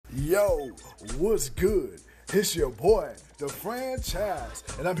Yo, what's good? It's your boy, the franchise,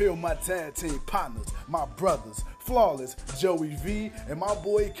 and I'm here with my tag team partners, my brothers, Flawless, Joey V, and my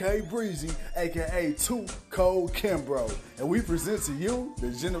boy K Breezy, aka Too Cold Kimbro. And we present to you the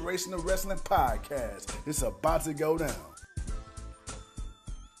Generational Wrestling Podcast. It's about to go down.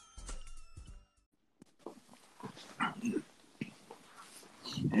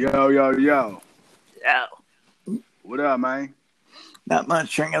 Yo. Yo. What up, man? Not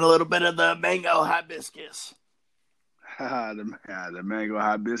much. Drinking a little bit of the mango hibiscus. the mango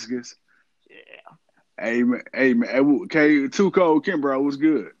hibiscus. Yeah. Hey, man. K, Too Cold Kimbro, what's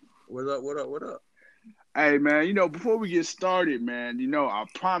good? What up? Hey, man, before we get started, man, I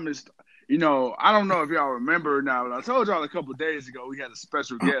promised, I don't know if y'all remember or not, but I told y'all a couple days ago we had a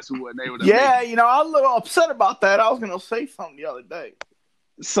special guest who wasn't able to make it. I was a little upset about that. I was going to say something the other day.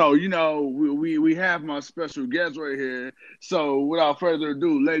 So, we have my special guest right here. So, without further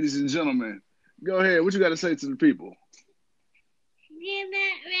ado, ladies and gentlemen, go ahead. What you got to say to the people? You're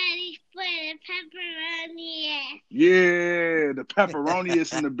not ready for the pepperoni. Yeah, the pepperoni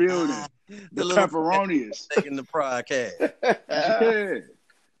is in the building. The pepperoni is taking the podcast. Yeah.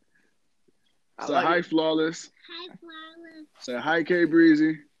 So like hi, Flawless. Hi, Flawless. Say hi, K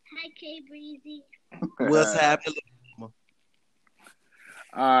Breezy. Hi, K Breezy. What's happening?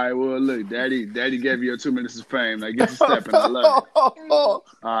 All right, well, look, Daddy gave you your 2 minutes of fame. Now get to stepping. I love it. All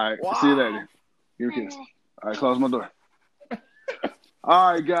right, see you later. Give a kiss. All right, close my door.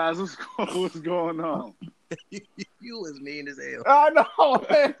 All right, guys, what's going on? You was mean as hell. I know,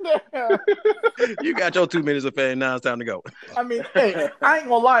 man. You got your 2 minutes of fame. Now it's time to go. I mean, hey, I ain't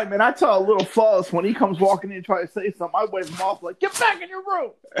going to lie, man. I tell a little Flawless when he comes walking in and try to say something, I wave him off like, get back in your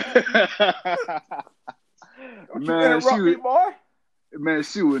room. Don't you interrupt me, boy. Man,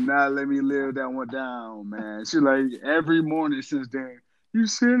 she would not let me live that one down, man. She like every morning since then. You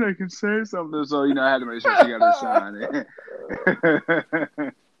said I can say something, so I had to make sure she got her shine.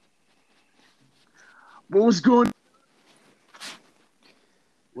 But what's going?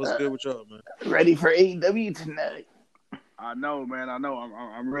 What's good with y'all, man? Ready for AEW tonight? I know, man. I know.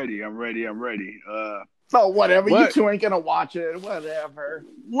 I'm ready. I'm ready. So whatever. What? You two ain't gonna watch it. Whatever.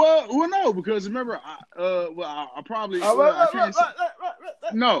 Well, no, because remember, I probably I can't say,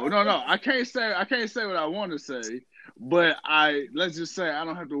 no. I can't say what I want to say, but let's just say I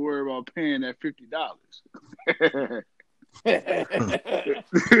don't have to worry about paying that $50.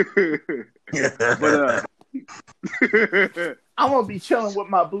 But I'm gonna be chilling with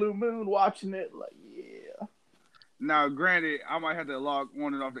my Blue Moon, watching it. Like, yeah. Now, granted, I might have to log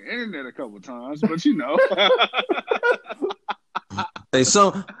on and off the internet a couple times, but Hey,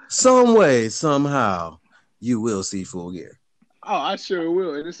 some way, somehow, you will see Full Gear. Oh, I sure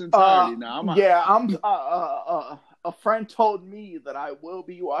will in its entirety. Now, a friend told me that I will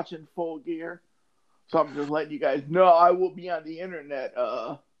be watching Full Gear, so I'm just letting you guys know I will be on the internet,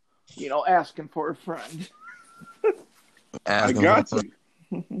 asking for a friend. I got you.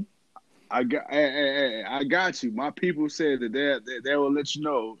 I got you. My people said that they will let you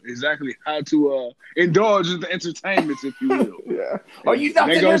know exactly how to indulge in the entertainment, if you will. Yeah. Are you not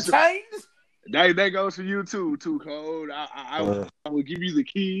entertained? That goes for you too, Too Cold. I will give you the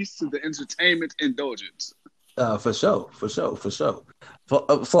keys to the entertainment indulgence. For sure.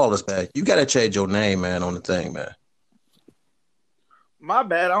 Flawless, man. You gotta change your name, man, on the thing, man. My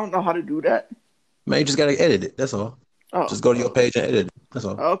bad. I don't know how to do that. Man, you just gotta edit it. That's all. Oh. Just go to your page and edit it. That's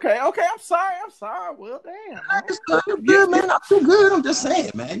all. Okay. I'm sorry. Well, damn. I'm good, man. I'm too good. I'm just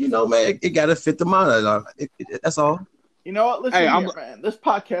saying, man. Man, it gotta fit the monitor. That's all. You know what? Listen here, man. This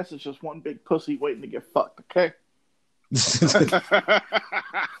podcast is just one big pussy waiting to get fucked, okay?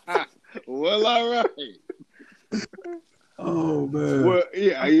 Well, all right. Oh, man. Well,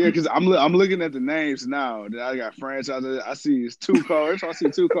 yeah, because I'm looking at the names now that I got franchises. I see it's Too Cold. So I see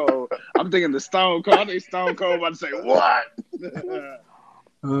Too Cold. I'm thinking the Stone Cold. I think Stone Cold about to say, what?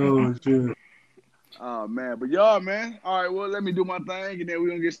 Oh, shit. Oh, man. But y'all, man. All right, well, let me do my thing, and then we're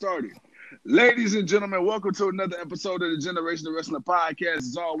going to get started. Ladies and gentlemen, welcome to another episode of the Generational Wrestling Podcast.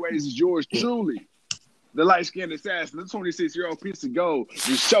 As always, it's yours truly, the light-skinned assassin, the 26-year-old piece of gold,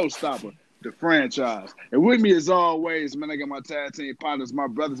 the showstopper, the franchise. And with me, as always, man, I got my tag team partners, my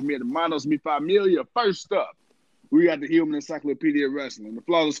brothers, mi hermanos, mi familia. First up, we got the Human Encyclopedia of Wrestling, the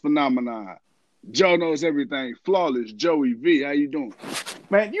Flawless Phenomenon. Joe knows everything. Flawless Joey V. How you doing?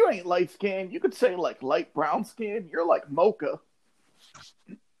 Man, you ain't light-skinned. You could say, like, light brown skin. You're like mocha.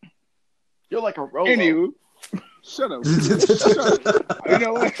 You're like a Rolo. Anywho, shut up. Shut up. You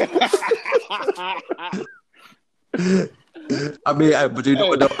know what? I mean, but you know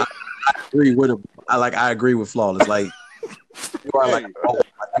what? I agree with him. I agree with Flawless. Like, you are like, oh,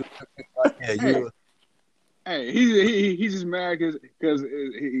 Yeah, you. Hey, he's just mad because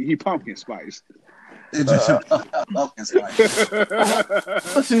he pumpkin spice. Pumpkin spice.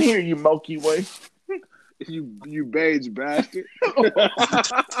 Listen here, you Milky Way. You beige bastard.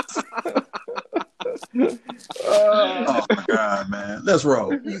 Oh my god, man. Let's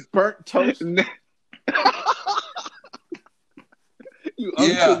roll. You burnt toast. You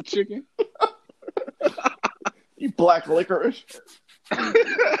Yeah. uncooked chicken. You black licorice.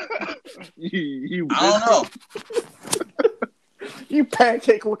 You I don't know. You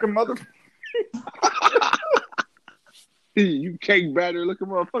pancake looking mother. You cake batter looking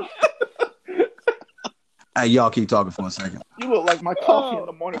motherfucker. Hey, y'all keep talking for a second. You look like my coffee in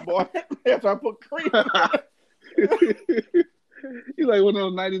the morning, boy. After I put cream in it. You like one of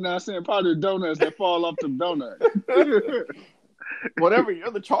those 99-cent powdered donuts that fall off the donut. Whatever,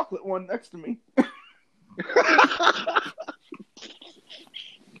 you're the chocolate one next to me.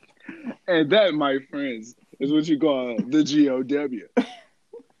 And that, my friends, is what you call the GOW.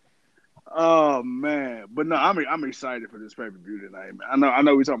 Oh man, but no, I'm excited for this pay-per-view tonight, man. I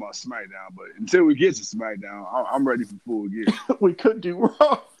know we're talking about SmackDown, but until we get to SmackDown, I'm ready for full gear. We could do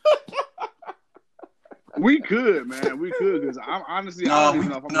wrong. We could, man, because I'm honestly, I No, don't we, even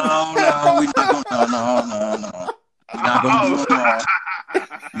know if I'm no, we not gonna, no. We're not gonna do the Raw.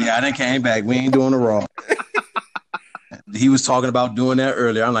 Yeah, I done came back. We ain't doing the Raw. He was talking about doing that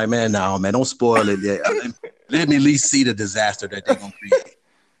earlier. I'm like, man, no, man, don't spoil it yet. Let me at least see the disaster that they're gonna create.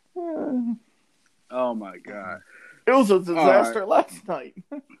 Oh my god. It was a disaster last night.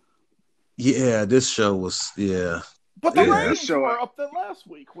 Yeah, this show was But the Yeah, ratings show- were up than last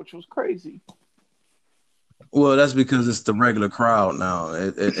week, which was crazy. Well, that's because it's the regular crowd now,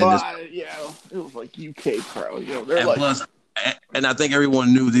 But, yeah, it was like UK crowd. You know, they're and like, plus, and I think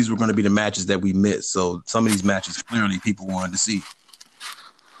everyone knew these were going to be the matches that we missed. So some of these matches clearly people wanted to see.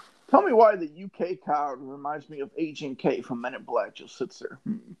 tell me why the UK crowd reminds me of Agent K from Men in Black. Just sits there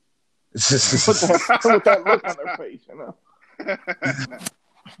with that look on their face, you know.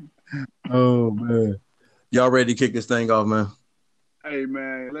 Oh man, y'all ready to kick this thing off, man? Hey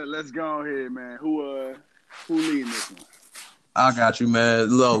man, let's go ahead, man. Who leading this one? I got you,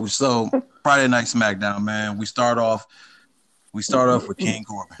 man. Low. So Friday Night SmackDown, man. We start off with King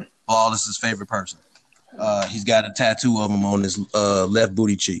Corbin, Flawless's favorite person. He's got a tattoo of him on his left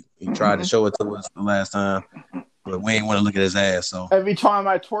booty cheek. He tried to show it to us the last time, but we ain't want to look at his ass. So Every time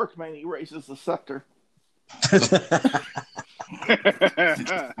I twerk, man, he raises the scepter.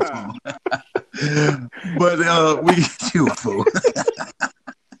 But we you a fool.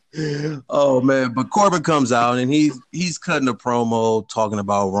 Oh man, but Corbin comes out and he's cutting a promo talking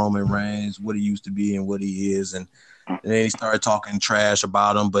about Roman Reigns, what he used to be and what he is, and then he started talking trash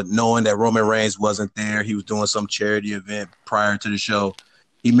about him, but knowing that Roman Reigns wasn't there, he was doing some charity event prior to the show.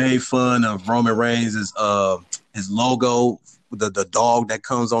 He made fun of Roman Reigns' his logo, the dog that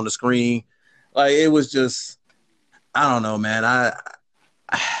comes on the screen. Like it was just, I don't know, man.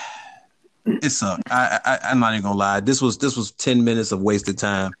 It sucked. I'm not even gonna lie. This was 10 minutes of wasted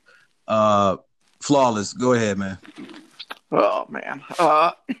time. Flawless, go ahead, man. Oh man.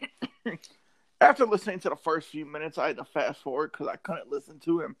 After listening to the first few minutes, I had to fast forward because I couldn't listen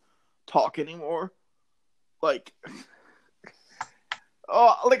to him talk anymore. Like,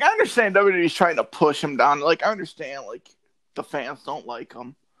 I understand WWE's trying to push him down. Like, I understand, like, the fans don't like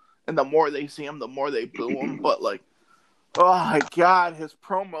him, and the more they see him, the more they boo him. But like, oh my god, his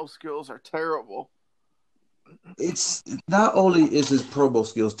promo skills are terrible. It's not only is his promo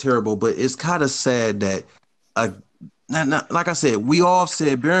skills terrible, but it's kind of sad that, like I said, we all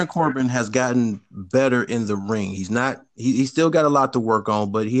said Baron Corbin has gotten better in the ring. He's still got a lot to work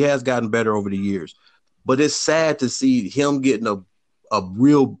on, but he has gotten better over the years. But it's sad to see him getting a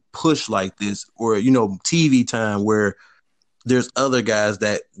real push like this, or TV time where there's other guys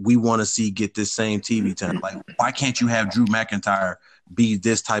that we want to see get this same TV time. Like, why can't you have Drew McIntyre be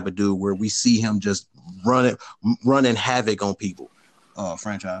this type of dude where we see him just running havoc on people?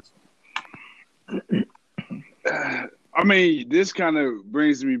 Franchise. I mean, this kind of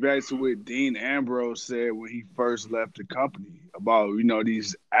brings me back to what Dean Ambrose said when he first left the company about,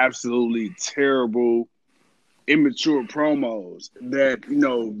 these absolutely terrible, immature promos that,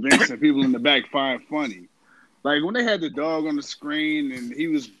 Vince and people in the back find funny. Like when they had the dog on the screen and he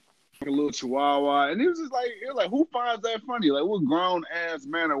was a little chihuahua, and it was like, who finds that funny? Like, what grown ass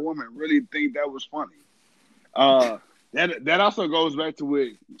man or woman really think that was funny? That also goes back to what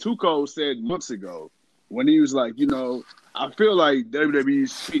Tuco said months ago when he was like, I feel like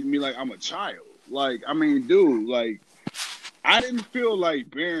WWE's treating me like I'm a child. Like, I mean, dude, like, I didn't feel like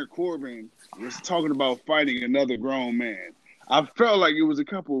Baron Corbin was talking about fighting another grown man. I felt like it was a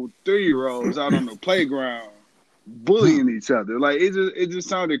couple 3-year-olds out on the playground bullying each other. Like it just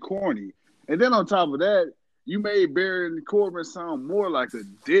sounded corny. And then on top of that, you made Baron Corbin sound more like a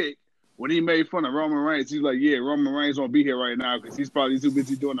dick when he made fun of Roman Reigns. He's like, yeah, Roman Reigns won't be here right now because he's probably too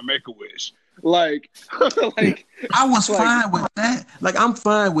busy doing the Make-A-Wish. Like, like I was fine with that. Like, I'm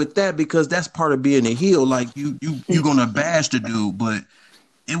fine with that because that's part of being a heel. Like, you're gonna bash the dude, but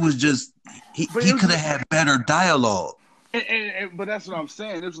it was just he could have had better dialogue. But that's what I'm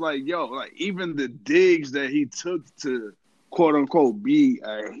saying. It's like, yo, like even the digs that he took to quote unquote be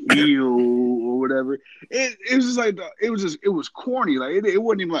a heel or whatever, it was just like it was corny. Like it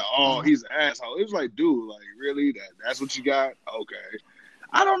wasn't even like, oh, he's an asshole. It was like, dude, like really that's what you got? Okay.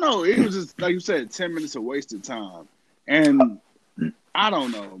 I don't know. It was just like you said, 10 minutes of wasted time. And I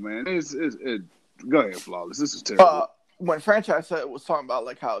don't know, man. Go ahead, Flawless. This is terrible. When Franchise was talking about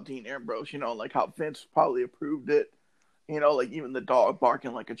like how Dean Ambrose, like how Vince probably approved it. Like even the dog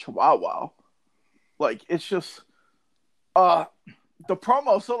barking like a chihuahua. Like, it's just the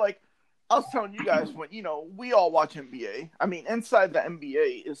promo. So, like, I was telling you guys when, we all watch NBA. I mean, Inside the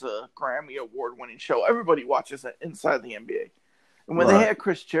NBA is a Grammy Award-winning show. Everybody watches it Inside the NBA. And when they had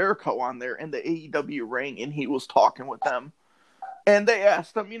Chris Jericho on there in the AEW ring and he was talking with them, and they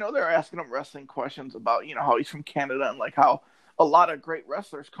asked him, they're asking him wrestling questions about, how he's from Canada and, like, how a lot of great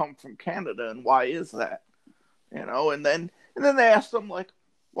wrestlers come from Canada and why is that? And then they asked him, like,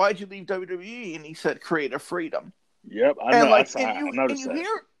 why'd you leave WWE? And he said, creative freedom. Yep, I know. Like, I noticed that.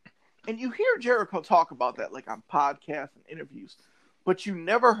 You hear Jericho talk about that, like, on podcasts and interviews. But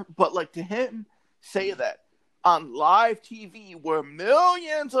to him, say that on live TV where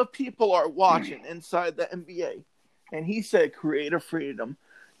millions of people are watching inside the NBA. And he said creative freedom.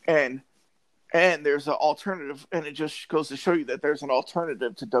 And there's an alternative. And it just goes to show you that there's an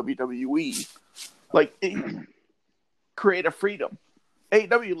alternative to WWE. Like, creative freedom.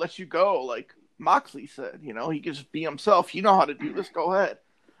 AEW lets you go, like Moxley said. He can just be himself. You know how to do this. Go ahead.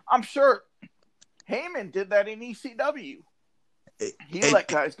 I'm sure Heyman did that in ECW. He let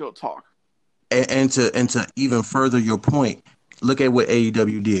guys go talk. And to even further your point, look at what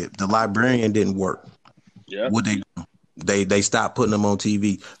AEW did. The Librarian didn't work. Yeah. What they do? They stopped putting them on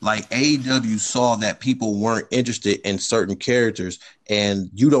TV. Like, AEW saw that people weren't interested in certain characters, and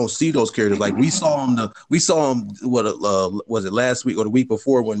you don't see those characters. Like, we saw them. Was it last week or the week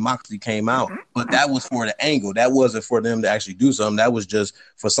before when Moxley came out? But that was for the angle. That wasn't for them to actually do something. That was just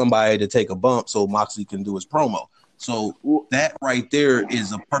for somebody to take a bump so Moxley can do his promo. So that right there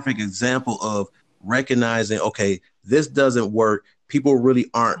is a perfect example of recognizing, okay, this doesn't work. People really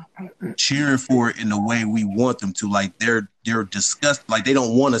aren't cheering for it in the way we want them to. Like, they're disgusted. Like, they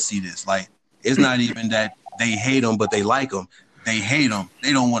don't want to see this. Like, it's not even that they hate them, but they like them. They hate them.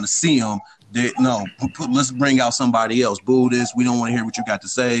 They don't want to see them. Let's bring out somebody else. Boo this. We don't want to hear what you got to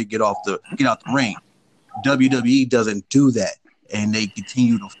say. Get out the ring. WWE doesn't do that, and they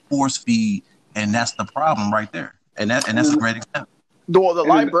continue to force feed, and that's the problem right there. And that's a great example. Well, the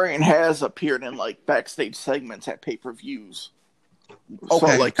Librarian has appeared in like backstage segments at pay-per-views.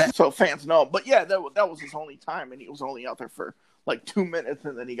 Okay, so fans know. But yeah, that was his only time, and he was only out there for like 2 minutes,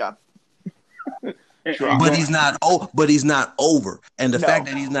 and then he got. But he's not. But he's not over, and the fact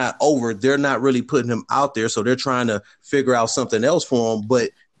that he's not over, they're not really putting him out there, so they're trying to figure out something else for him.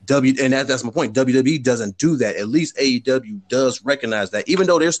 But that's my point. WWE doesn't do that. At least AEW does recognize that, even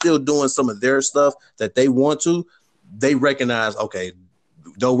though they're still doing some of their stuff that they want to. They recognize, okay,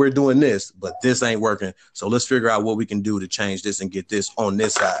 though we're doing this, but this ain't working. So let's figure out what we can do to change this and get this on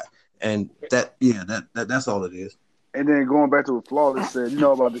this side. And that's all it is. And then going back to what Flawless said,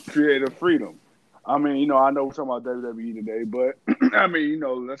 about the creative freedom. I mean, I know we're talking about WWE today, but I mean,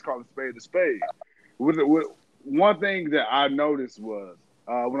 let's call a spade. With one thing that I noticed was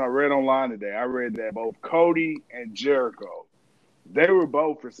when I read online today, I read that both Cody and Jericho, they were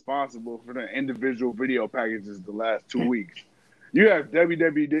both responsible for the individual video packages the last 2 weeks. You have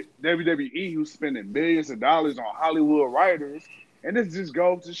WWE who's spending millions of dollars on Hollywood writers, and this just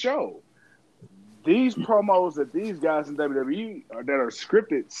goes to show these promos that these guys in WWE that are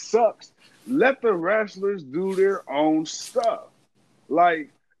scripted sucks. Let the wrestlers do their own stuff.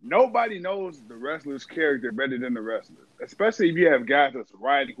 Like, nobody knows the wrestler's character better than the wrestlers, especially if you have guys that's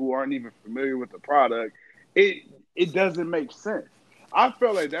writing who aren't even familiar with the product. It doesn't make sense. I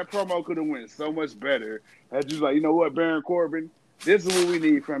felt like that promo could have went so much better. Had you like, you know what, Baron Corbin, this is what we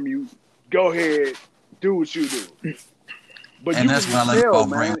need from you. Go ahead, do what you do. But and that's what I like about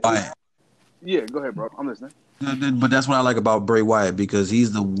Bray Wyatt. Yeah, go ahead, bro. I'm listening. But that's what I like about Bray Wyatt, because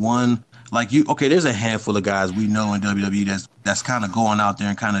he's the one. Like, there's a handful of guys we know in WWE that's kind of going out there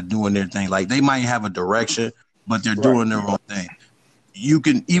and kind of doing their thing. Like, they might have a direction, but they're doing their own thing. You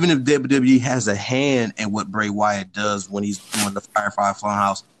can, even if WWE has a hand in what Bray Wyatt does when he's doing the Firefly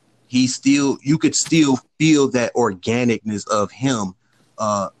Funhouse, you could still feel that organicness of him,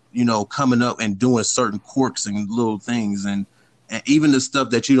 coming up and doing certain quirks and little things, and even the stuff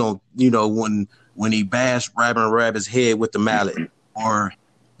that you don't, when he bashed Rabbit Rabbit's head with the mallet, or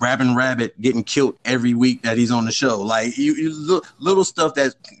Rabbit Rabbit getting killed every week that he's on the show, like you little stuff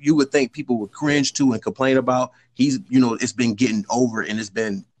that you would think people would cringe to and complain about. He's, it's been getting over, and it's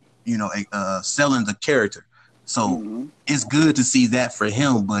been, selling the character. So it's good to see that for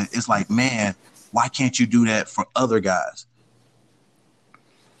him, but it's like, man, why can't you do that for other guys?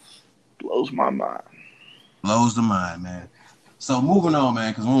 Blows my mind. Blows the mind, man. So moving on,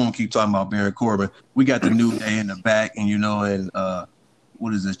 man, because we won't keep talking about Baron Corbin. We got the New Day in the back, and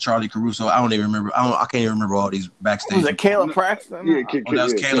what is this? Charlie Caruso. I don't even remember. I can't even remember all these backstage. Was it Caleb Braxton? Yeah, that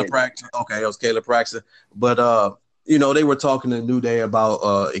was Caleb Braxton. Okay, it was Caleb Braxton. But they were talking to New Day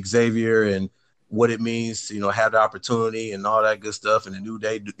about Xavier and what it means to, have the opportunity and all that good stuff. And the New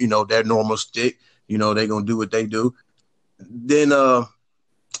Day, their normal stick, they're gonna do what they do. Then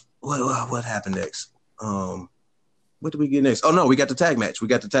what happened next? What did we get next? Oh no, we got the tag match.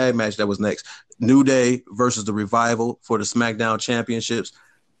 That was next. New Day versus the Revival for the SmackDown Championships.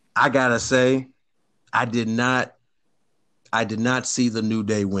 I gotta say, I did not see the New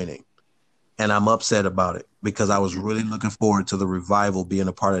Day winning, and I'm upset about it because I was really looking forward to the Revival being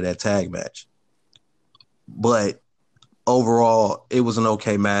a part of that tag match. But overall, it was an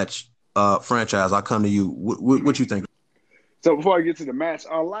okay match. Franchise, I'll come to you. What you think? So before I get to the match,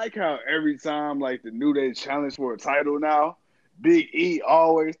 I like how every time like the New Day challenge for a title now, Big E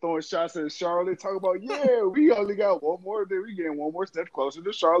always throwing shots at Charlotte, talking about, yeah, we only got one more, then we getting one more step closer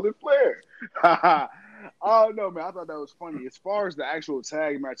to Charlotte Flair. I don't know, man. I thought that was funny. As far as the actual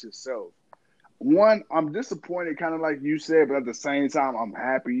tag match itself, one, I'm disappointed, kind of like you said, but at the same time, I'm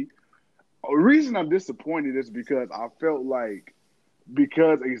happy. The reason I'm disappointed is because I felt like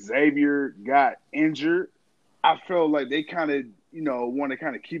because Xavier got injured, I felt like they kind of, want to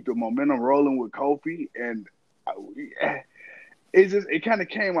kind of keep the momentum rolling with Kofi, and it kind of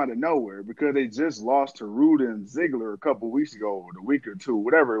came out of nowhere because they just lost to Rude and Ziggler a couple of weeks ago, or a week or two,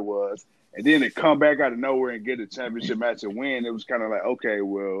 whatever it was, and then they come back out of nowhere and get a championship match and win. It was kind of like, okay,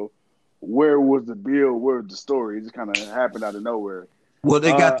 well, where was the build? Where's the story? It just kind of happened out of nowhere. Well,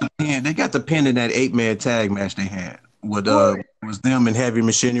 they got the pin. They got the pin in that 8-man tag match they had. With was them and Heavy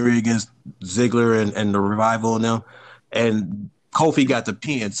Machinery against Ziggler and the Revival and them, and Kofi got the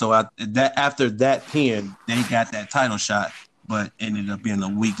pin. So after that pin, they got that title shot, but ended up being a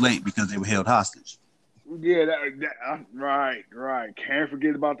week late because they were held hostage. Yeah, right. Can't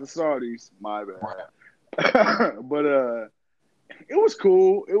forget about the Saudis. My bad. But it was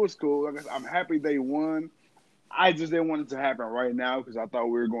cool. Like I said, I'm happy they won. I just didn't want it to happen right now because I thought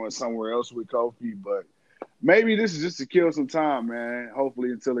we were going somewhere else with Kofi, but maybe this is just to kill some time, man.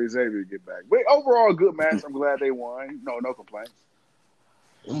 Hopefully until Xavier get back. But overall, good match. I'm glad they won. No complaints.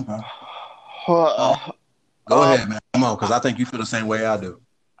 Okay. Go ahead, man. Come on, because I think you feel the same way I do.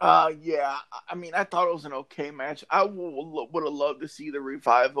 Yeah. I mean, I thought it was an okay match. I would have loved to see the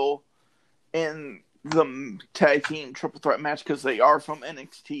Revival in the tag team triple threat match because they are from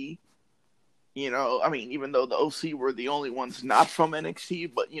NXT. I mean, even though the OC were the only ones not from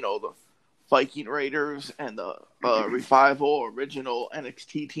NXT, but, the Viking Raiders and the Revival original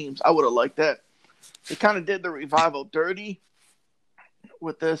NXT teams, I would have liked that. They kind of did the Revival dirty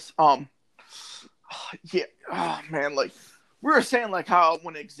with this. Yeah, man, like we were saying, like how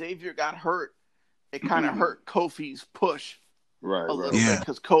when Xavier got hurt, it kind of hurt Kofi's push a little bit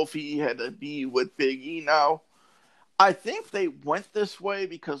because Kofi had to be with Big E now. I think they went this way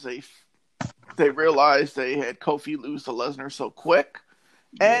because they realized they had Kofi lose to Lesnar so quick,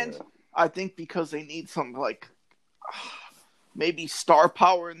 and I think because they need some like maybe star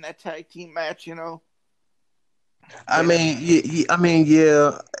power in that tag team match, I mean,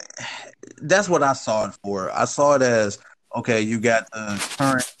 yeah, that's what I saw it for. I saw it as, okay, you got the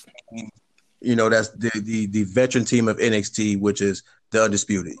current team, that's the veteran team of NXT, which is the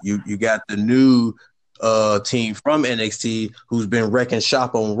Undisputed. You got the new team from NXT who's been wrecking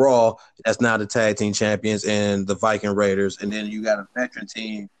shop on Raw. That's now the tag team champions and the Viking Raiders. And then you got a veteran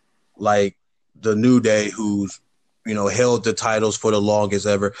team like the New Day who's, held the titles for the longest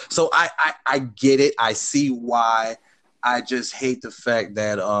ever. So I get it. I see why. I just hate the fact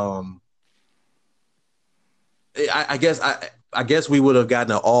that I guess we would have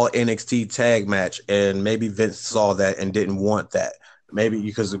gotten an all NXT tag match, and maybe Vince saw that and didn't want that. Maybe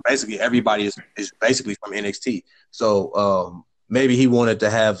because basically everybody is basically from NXT. So maybe he wanted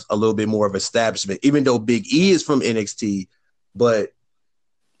to have a little bit more of establishment, even though Big E is from NXT, but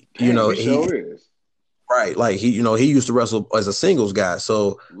He sure is. Right, like he used to wrestle as a singles guy,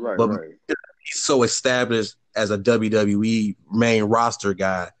 so but Right. he's so established as a WWE main roster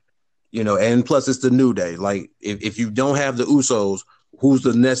guy, and plus it's the New Day. Like if you don't have the Usos, who's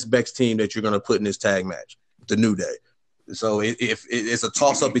the next best team that you're going to put in this tag match? The New Day. So if it's a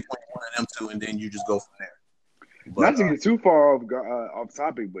toss up between one of them two, and then you just go from there. But, Not to get too far off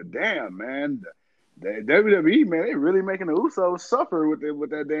topic, but damn, man, the WWE, man, they really making the Usos suffer with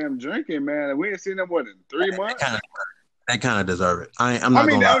that damn drinking, man. And we ain't seen them in 3 months. They kind of deserve it. I'm not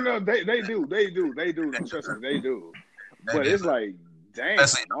gonna lie. No, they do. No, trust me, they do. But it's like, damn,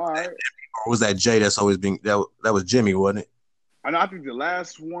 all right. Or was that Jay that's always been that was Jimmy, wasn't it? I think the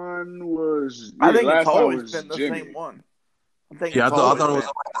last one was. I think it's last time always was been the Jimmy. same one. I thought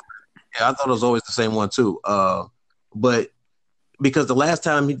it was always the same one too. But because the last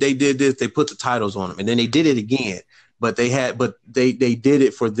time they did this, they put the titles on them, and then they did it again. But they did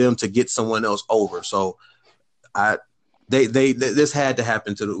it for them to get someone else over. So this had to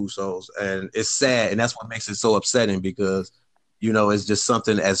happen to the Usos, and it's sad, and that's what makes it so upsetting because it's just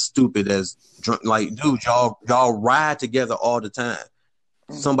something as stupid as like, dude, y'all ride together all the time.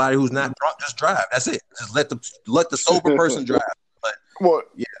 Somebody who's not drunk, just drive. That's it. Just let the sober person drive. But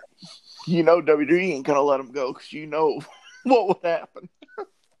yeah, WWE ain't gonna let them go because what would happen.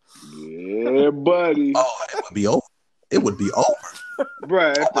 Yeah, buddy. Oh, it would be over. It would be over,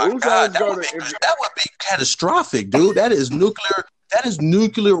 bro. That would be catastrophic, dude. That is nuclear. That is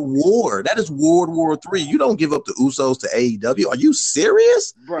nuclear war. That is World War III. You don't give up the Usos to AEW. Are you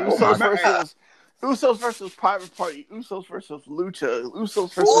serious? Bro, Usos versus Private Party. Usos versus Lucha.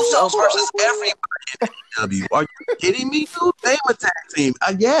 Usos versus everybody in AEW. Are you kidding me, dude? Name a tag team.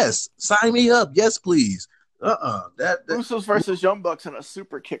 Yes. Sign me up. Yes, please. That Usos versus Young Bucks in a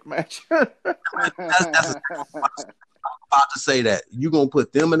super kick match. that's about to say that you gonna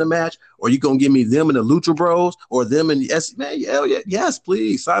put them in the match, or you gonna give me them in the Lucha Bros, or them in hell yeah, yes,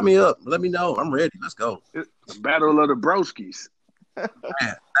 please sign me up. Let me know. I'm ready. Let's go. The Battle of the Broskies. Yeah,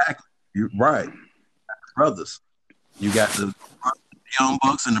 exactly. You're right, brothers. You got the Young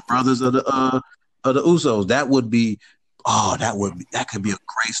Bucks and the brothers of the Usos. That could be a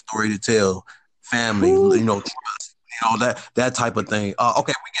great story to tell. Family, trust, that type of thing.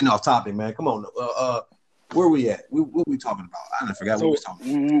 Okay, we're getting off topic, man. Come on. Where we at? What we talking about? I forgot what we was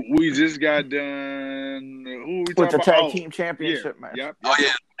talking about. We just got done. Who we with the tag team championship match. Yep. Oh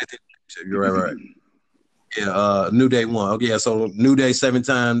yeah, you're right. Yeah, New Day won. Okay, so New Day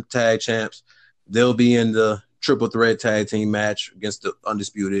 7-time tag champs. They'll be in the triple threat tag team match against the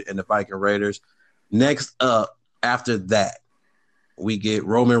Undisputed and the Viking Raiders. Next up, after that, we get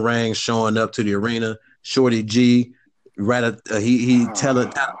Roman Reigns showing up to the arena. Shorty G, he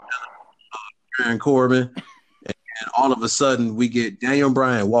telling Baron Corbin, and all of a sudden we get Daniel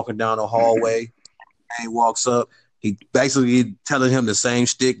Bryan walking down the hallway. He walks up. He basically telling him the same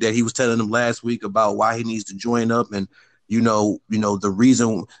shtick that he was telling him last week about why he needs to join up, and the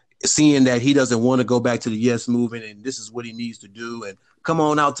reason, seeing that he doesn't want to go back to the Yes Movement, and this is what he needs to do, and come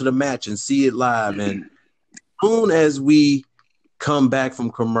on out to the match and see it live. And as soon as we come back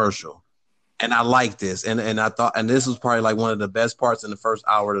from commercial, and I like this, and I thought, and this was probably like one of the best parts in the first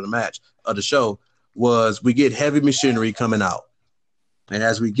hour of the match of the show, was we get Heavy Machinery coming out. And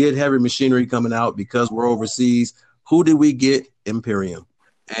as we get Heavy Machinery coming out, because we're overseas, who did we get? Imperium.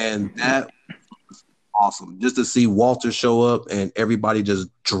 And that was awesome. Just to see Walter show up and everybody just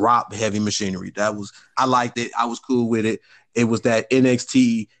drop Heavy Machinery. I liked it. I was cool with it. It was that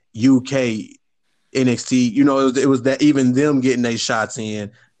NXT UK NXT, it was that even them getting their shots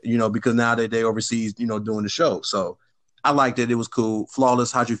in, because now that they overseas, doing the show. So I liked it. It was cool.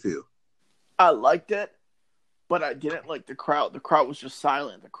 Flawless. How'd you feel? I liked it, but I didn't like the crowd. The crowd was just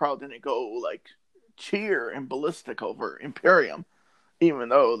silent. The crowd didn't go like cheer and ballistic over Imperium, even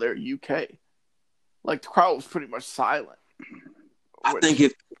though they're UK. Like the crowd was pretty much silent. I think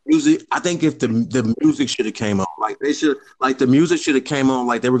if the music should have came on, the music should have came on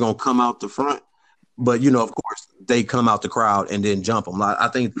like they were gonna come out the front. But, of course, they come out the crowd and then jump them. I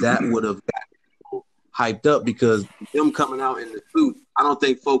think that would have got people hyped up, because them coming out in the suit, I don't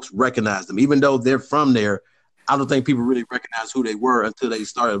think folks recognize them. Even though they're from there, I don't think people really recognized who they were until they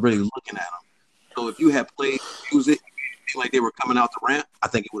started really looking at them. So if you had played music like they were coming out the ramp, I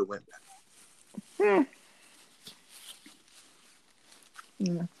think it would have went better.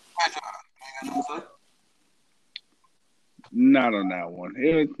 Yeah. Not on that one.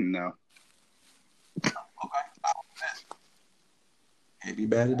 No. Okay. Have you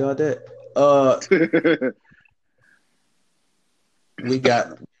batted on that? we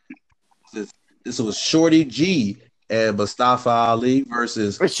got this was Shorty G and Mustafa Ali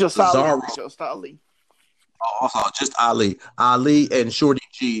versus It's just Cesaro. Ali. Just Ali. Also, just Ali. Ali and Shorty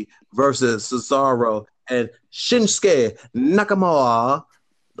G versus Cesaro and Shinsuke Nakamura.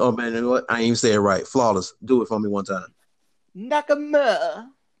 Oh, man, you know what? I ain't even say it right. Flawless. Do it for me one time. Nakamura.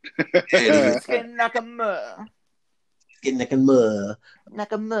 Hey, Nakamura.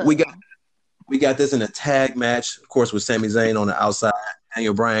 Nakamura. We got this in a tag match, of course, with Sami Zayn on the outside.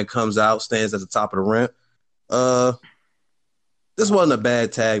 Daniel Bryan comes out, stands at the top of the ramp. This wasn't a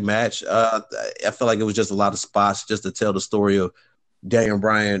bad tag match. I feel like it was just a lot of spots just to tell the story of Daniel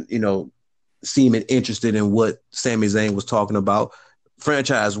Bryan, seeming interested in what Sami Zayn was talking about.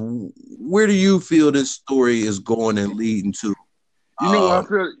 Franchise, where do you feel this story is going and leading to? You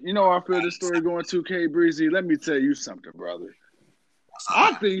know I feel this story going to, K Breezy. Let me tell you something, brother.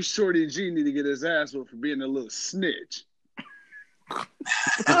 I think Shorty G need to get his ass whooped for being a little snitch.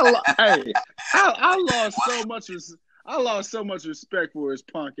 I lost so much respect for his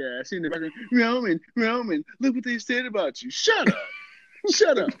punk ass. He never Roman, look what they said about you. Shut up.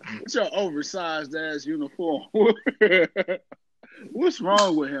 With your oversized ass uniform. What's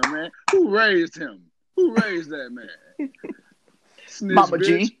wrong with him, man? Who raised him? Who raised that man? Snitch, Mama bitch.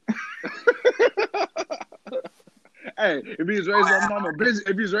 G. Hey, if he was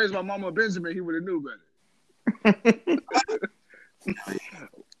raised by Mama Benjamin, he would have knew better.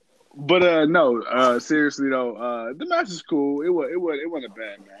 But no, seriously though, the match is cool. It wasn't a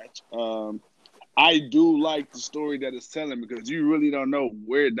bad match. I do like the story that it's telling because you really don't know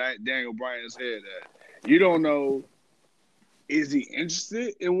where Daniel Bryan's head at. You don't know, is he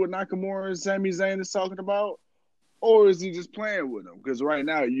interested in what Nakamura and Sami Zayn is talking about? Or is he just playing with them? Because right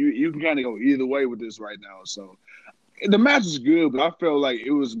now, you can kind of go either way with this right now. So the match was good, but I felt like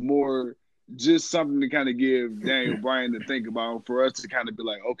it was more just something to kind of give Daniel Bryan to think about for us to kind of be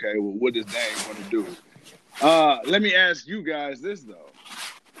like, okay, well, what is Daniel going to do? Let me ask you guys this, though.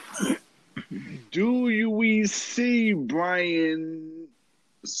 We see Bryan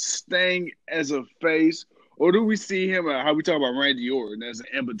staying as a face, or do we see him, how we talk about Randy Orton, as an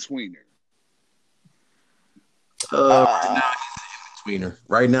in-betweener?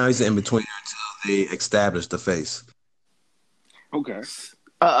 Right now he's an in-betweener until they establish the face. Okay.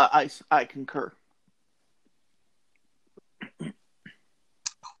 I concur.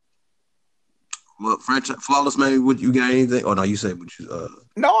 Well, Flawless, man, would you got anything? Oh no, you said what you.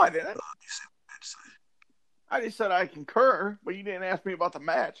 No, I didn't. You said what you had to say. I just said I concur, but you didn't ask me about the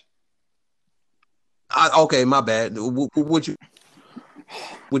match. Okay, my bad. What you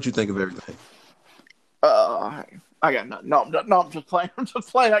think of everything? I got nothing. No, I'm just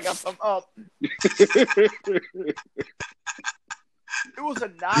playing. I got some. It was a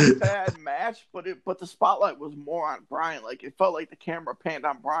not bad match, but the spotlight was more on Bryan. Like it felt like the camera panned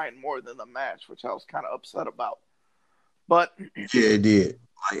on Bryan more than the match, which I was kind of upset about. But yeah, it did.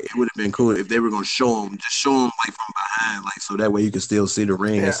 Like it would have been cool if they were going to show him like from behind, like so that way you could still see the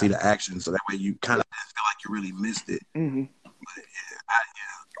ring and see the action. So that way you kind of feel like you really missed it. Mm-hmm. But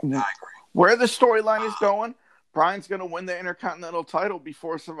I agree. Where the storyline is going, Bryan's going to win the Intercontinental title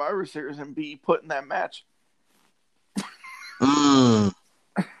before Survivor Series and be put in that match. That's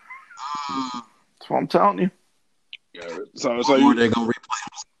what I'm telling you. Yeah, so they're gonna replay him.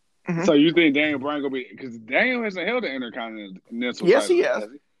 Mm-hmm. So you think Daniel Bryan gonna be, because Daniel hasn't held the Intercontinental yes, title? He has.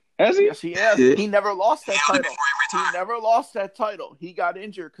 Has he? Yes, he has. Yeah. He never lost that title. He got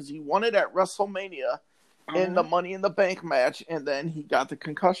injured because he won it at WrestleMania in the Money in the Bank match, and then he got the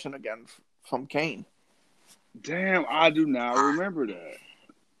concussion again from Kane. Damn, I do not remember that.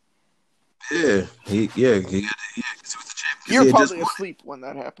 Yeah, he got it. Yeah, because he was the champion. You're probably asleep when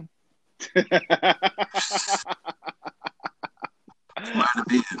that happened.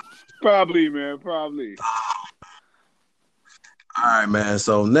 Probably, man. Probably. All right, man.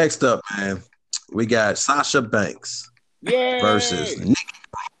 So next up, man, we got Sasha Banks versus Nikki.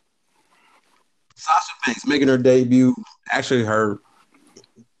 Sasha Banks making her debut. Actually, I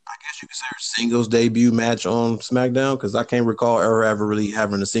guess you could say her singles debut match on SmackDown, because I can't recall her ever really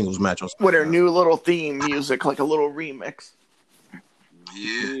having a singles match on SmackDown. With her new little theme music, like a little remix.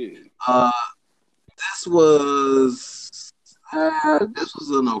 Yeah. This was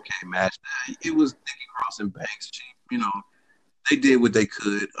an okay match. It was Nikki Cross and Banks. They did what they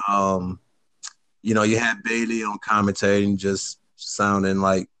could. You had Bayley on commentating, just sounding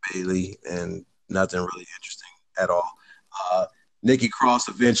like Bayley, and nothing really interesting at all. Nikki Cross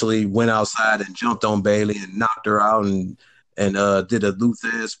eventually went outside and jumped on Bayley and knocked her out, and did a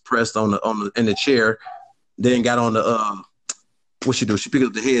Luthez press in the chair. Then got on the what she do? She picked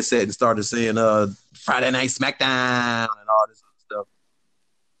up the headset and started saying Friday Night SmackDown and all this other stuff.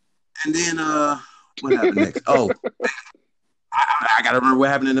 And then what happened next? Oh, I gotta remember what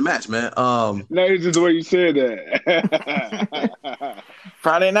happened in the match, man. No, it's just the way you said that.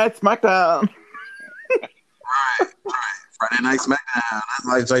 Friday Night SmackDown. Right. Friday Night SmackDown.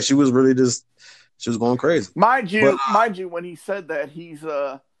 That's like she was going crazy. Mind you, when he said that, he's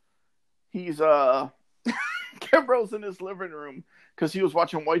Kimbrough's in his living room because he was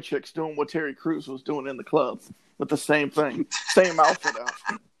watching White Chicks doing what Terry Crews was doing in the club with the same thing, same outfit out.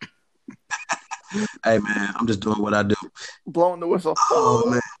 Hey man, I'm just doing what I do. Blowing the whistle. Oh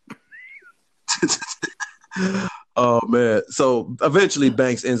man. Oh man. So eventually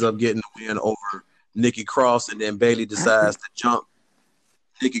Banks ends up getting the win over Nikki Cross, and then Bayley decides to jump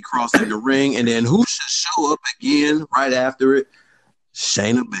Nikki Cross in the ring, and then who should show up again right after it?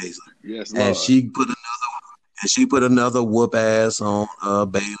 Shayna Baszler. Yes, and Lord. she put another whoop ass on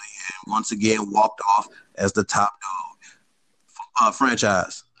Bayley, and once again walked off as the top dog.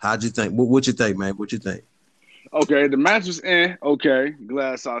 Franchise. How'd you think? What you think, man? What you think? Okay, the match was okay.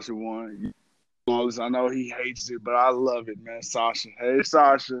 Glad Sasha won. I know he hates it, but I love it, man. Sasha. Hey,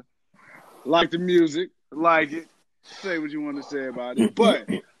 Sasha. Like the music. Like it. Say what you want to say about it. But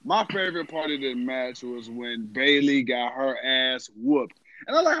my favorite part of the match was when Bayley got her ass whooped.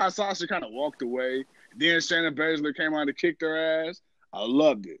 And I like how Sasha kind of walked away. Then Shayna Baszler came out and kicked her ass. I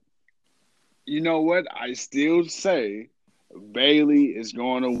loved it. You know what? I still say Bayley is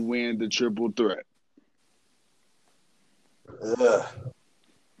going to win the triple threat.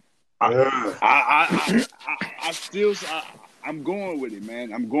 I'm going with it,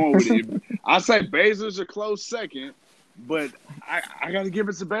 man. I'm going with it. I say Baszler's a close second, but I got to give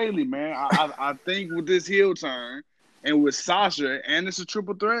it to Bayley, man. I think with this heel turn and with Sasha, and it's a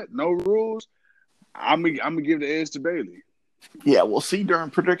triple threat, no rules, I'm gonna give the edge to Bayley. Yeah, we'll see during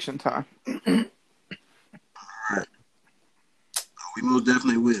prediction time. All right. We most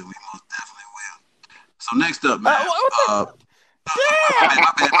definitely will. So next up, man.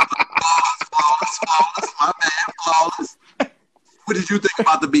 Flawless. What did you think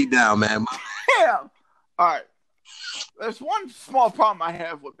about the beatdown, man? Yeah. All right. There's one small problem I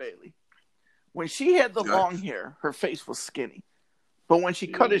have with Bayley. When she had the long hair, her face was skinny. But when she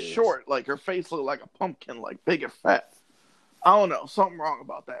cut it short, like her face looked like a pumpkin, like big and fat. I don't know, something wrong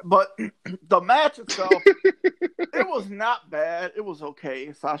about that. But the match itself, it was not bad. It was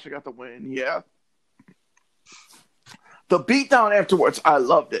okay. Sasha got the win, yeah. The beatdown afterwards, I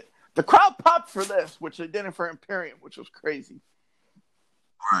loved it. The crowd popped for this, which they didn't for Imperium, which was crazy.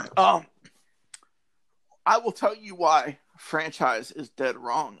 Right. I will tell you why franchise is dead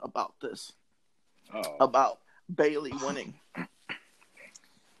wrong about this. About Bayley winning.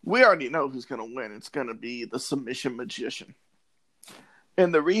 We already know who's going to win. It's going to be the submission magician.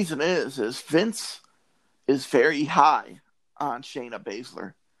 And the reason is Vince is very high on Shayna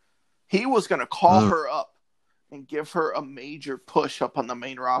Baszler. He was going to call her up and give her a major push up on the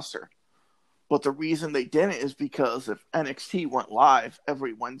main roster. But the reason they didn't is because if NXT went live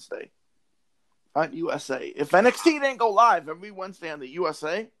every Wednesday on USA, if NXT didn't go live every Wednesday on the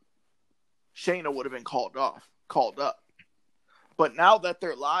USA, Shayna would have been called up. But now that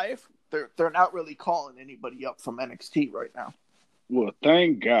they're live, they're not really calling anybody up from NXT right now. Well,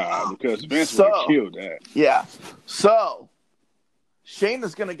 thank God, because Vince would have killed that. Yeah. So,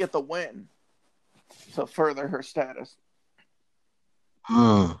 Shayna's going to get the win to further her status.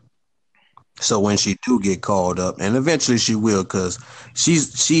 So when she do get called up, and eventually she will, because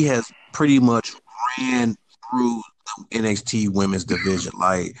she has pretty much ran through the NXT women's division.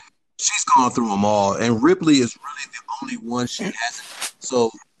 Like, she's gone through them all, and Ripley is really the only one she hasn't.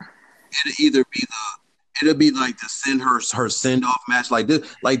 So it'll be like to send her send off match like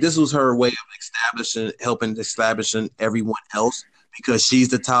this. Like, this was her way of helping establish everyone else, because she's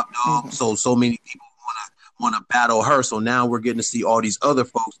the top dog. So many people want to battle her. So now we're getting to see all these other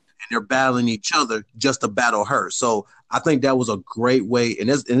folks, and they're battling each other just to battle her. So I think that was a great way, and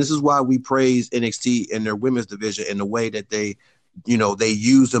this is why we praise NXT in their women's division in the way that they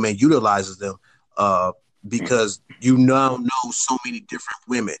use them and utilizes them, because you now know so many different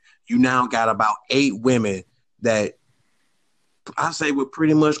women. You now got about 8 women that I say with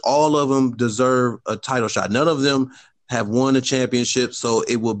pretty much all of them deserve a title shot. None of them have won a championship, so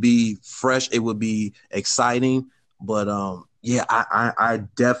it will be fresh. It will be exciting. But yeah, I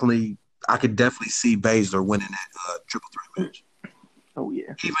could definitely see Baszler winning that triple threat match. Oh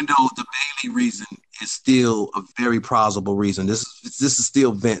yeah. Even though the Bayley reason is still a very plausible reason. This is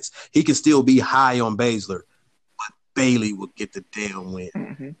still Vince. He can still be high on Baszler, but Bayley will get the damn win.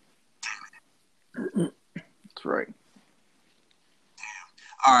 Mm-hmm. Damn it. That's right. Damn.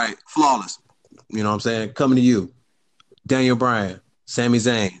 All right, Flawless. You know what I'm saying? Coming to you. Daniel Bryan, Sami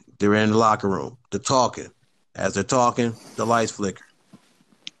Zayn, They're in the locker room. They're talking. As they're talking, the lights flicker.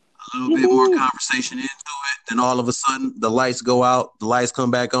 A little bit more conversation into it. Then all of a sudden, the lights go out. The lights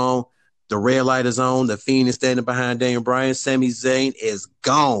come back on. The red light is on. The Fiend is standing behind Daniel Bryan. Sami Zayn is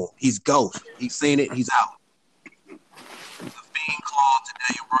gone. He's ghost. He's seen it. He's out. The Fiend called to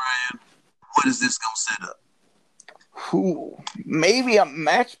Daniel Bryan. What is this going to set up? Maybe a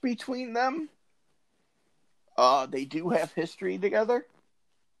match between them. They do have history together.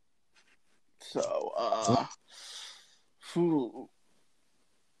 So,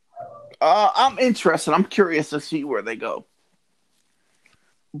 I'm interested. I'm curious to see where they go.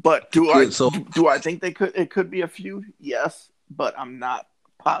 But do I think they could? It could be a feud, yes, but I'm not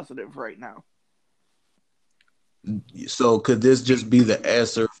positive right now. So could this just be the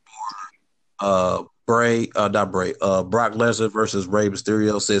answer for Brock Lesnar versus Rey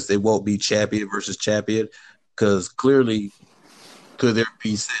Mysterio, since they won't be champion versus champion? Because clearly, could there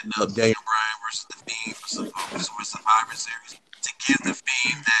be setting up Daniel Bryan versus the Fiend for Survivor Series to give the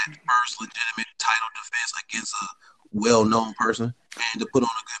Fiend that first legitimate title defense against a well-known person and to put on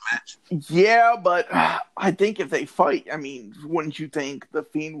a good match? Yeah, but I think if they fight, I mean, wouldn't you think the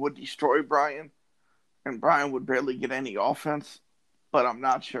Fiend would destroy Bryan? And Bryan would barely get any offense? But I'm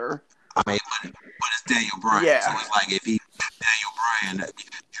not sure. I mean, but it's Daniel Bryan. Yeah. So it's like if he Daniel Bryan, you're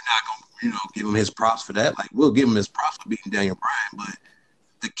not going to give him his props for that. Like, we'll give him his props for beating Daniel Bryan, but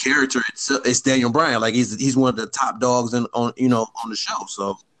the character itself, it's Daniel Bryan. Like, he's one of the top dogs on the show.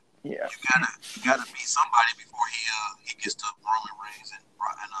 So yeah, you gotta beat somebody before he gets to Roman Reigns and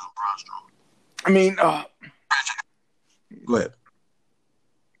Braun Strowman. I mean, go ahead.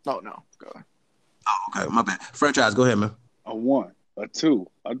 Oh no, go ahead. Oh, okay, my bad. Franchise, go ahead, man. A 1, a 2,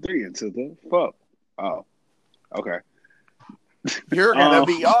 a 3 into the fuck. Oh, okay. You're gonna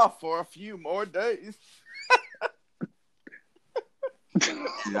be off for a few more days.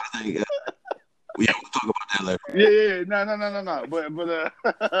 Yeah, I think we'll talk about that later. Yeah, no.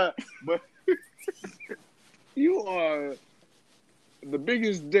 But you are the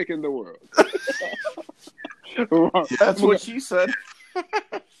biggest dick in the world. That's what she said.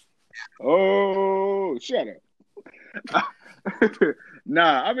 Oh, shut up.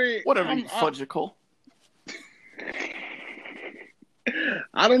 Nah, I mean, whatever, you fudgicle.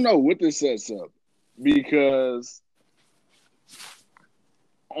 I don't know what this sets up, because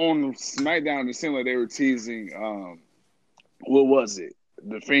on SmackDown it seemed like they were teasing what was it?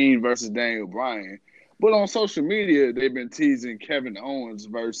 The Fiend versus Daniel Bryan. But on social media they've been teasing Kevin Owens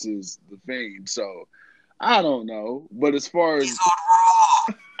versus the Fiend. So I don't know. But as far as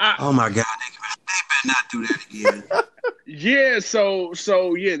oh my God, they better not do that again. Yeah, so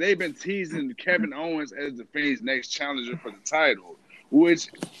yeah, they've been teasing Kevin Owens as the Fiend's next challenger for the title, which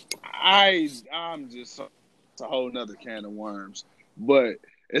I'm just it's a whole nother can of worms. But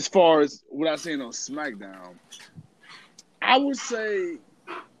as far as what I've seen on SmackDown, I would say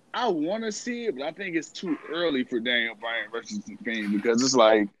I want to see it, but I think it's too early for Daniel Bryan versus the Fiend, because it's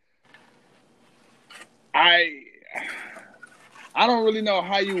like I don't really know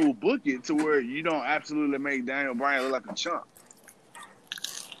how you will book it to where you don't absolutely make Daniel Bryan look like a chump.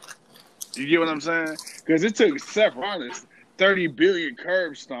 You get what I'm saying? Because it took Seth Rollins 30 billion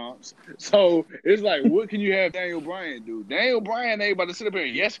curb stomps. So it's like, what can you have Daniel Bryan do? Daniel Bryan ain't about to sit up here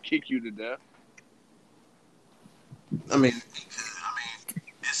and kick you to death. I mean, it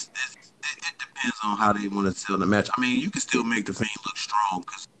depends on how they want to sell the match. I mean, you can still make the Fiend look strong,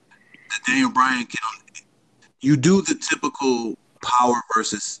 because the Daniel Bryan you do the typical power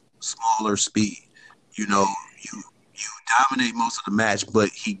versus smaller speed. You dominate most of the match, but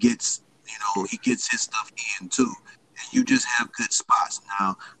he gets his stuff in too. And you just have good spots.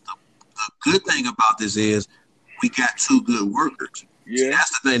 Now, the good thing about this is we got 2 good workers. Yeah. See,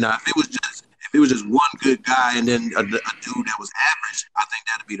 that's the thing. Now, if it was just one good guy and then a dude that was average, I think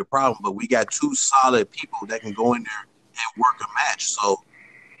that'd be the problem. But we got 2 solid people that can go in there and work a match. So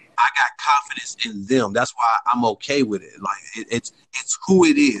I got confidence in them. That's why I'm okay with it. Like, it's who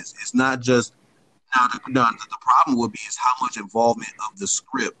it is. It's not just now. The problem will be is how much involvement of the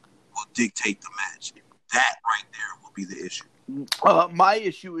script will dictate the match. That right there will be the issue. My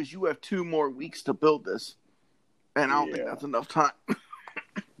issue is you have 2 more weeks to build this, and I don't think that's enough time.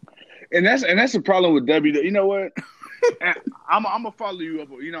 And that's the problem with WWE. You know what? I'm gonna follow you up.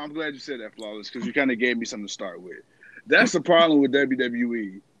 I'm glad you said that, Flawless, because you kind of gave me something to start with. That's the problem with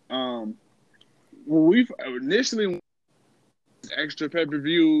WWE. When we've initially extra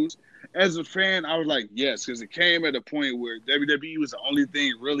pay-per-views, as a fan, I was like, yes, because it came at a point where WWE was the only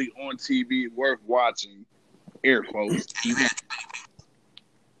thing really on TV worth watching, air quotes. You had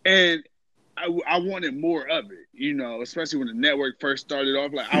and I wanted more of it, you know, especially when the network first started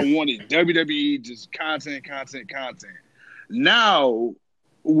off. Like, I wanted WWE just content. Now,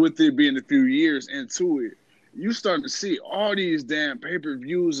 with it being a few years into it, you starting to see all these damn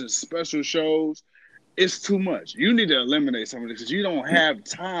pay-per-views and special shows. It's too much. You need to eliminate some of this because you don't have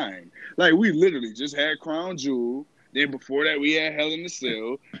time. Like, we literally just had Crown Jewel. Then before that, we had Hell in the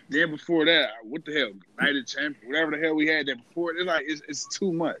Cell. Then before that, what the hell? Night of Champions, whatever the hell we had. Then before it's like it's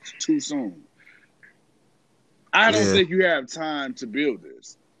too much, too soon. I don't think you have time to build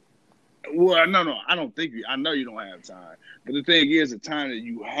this. Well, no, I don't think you. I know you don't have time. But the thing is, the time that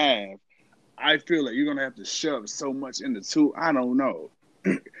you have, I feel like you're gonna have to shove so much into two. I don't know,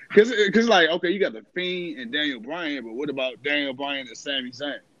 because like, okay, you got the Fiend and Daniel Bryan, but what about Daniel Bryan and Sami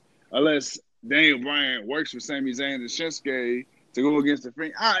Zayn? Unless Daniel Bryan works for Sami Zayn and Shinsuke to go against the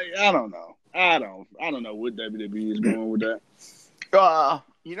Fiend. I don't know. I don't know what WWE is going with that.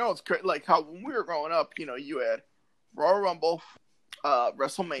 You know, it's like how when we were growing up, you know, you had Royal Rumble,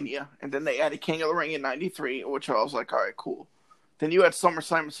 WrestleMania, and then they added King of the Ring in '93, which I was like, all right, cool. Then you had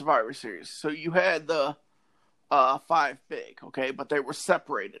SummerSlam and Survivor Series. So you had the 5 big, okay, but they were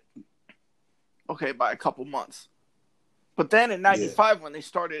separated, okay, by a couple months. But then in '95, when they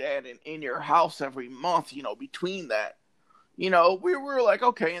started adding In Your House every month, you know, between that, you know, we were like,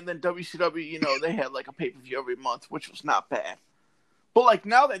 okay. And then WCW, you know, they had like a pay-per-view every month, which was not bad. But like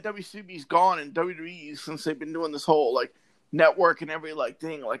now that WCW's gone and WWE, since they've been doing this whole like network and every like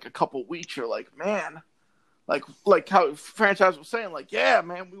thing, like a couple weeks, you're like, man, like how franchise was saying, like, yeah,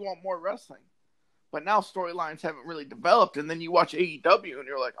 man, we want more wrestling. But now storylines haven't really developed. And then you watch AEW and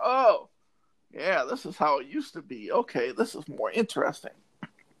you're like, oh, yeah, this is how it used to be. Okay, this is more interesting.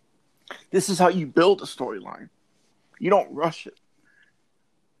 This is how you build a storyline. You don't rush it.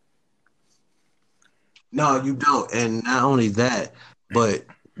 No, you don't. And not only that, but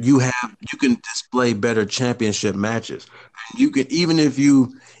you can display better championship matches. You can even if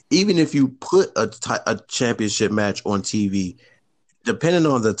you put a championship match on TV, depending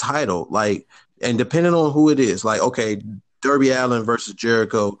on the title, like, and depending on who it is, like, okay, Darby Allin versus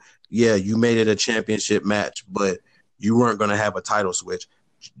Jericho. Yeah, you made it a championship match, but you weren't going to have a title switch.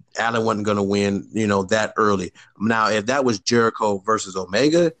 Allen wasn't going to win, you know, that early. Now, if that was Jericho versus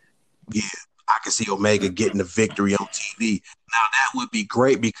Omega, yeah, I could see Omega getting the victory on TV. Now, that would be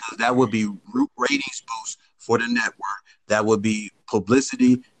great because that would be ratings boost for the network. That would be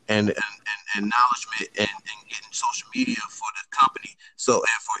publicity and acknowledgement and getting social media for the company. So, and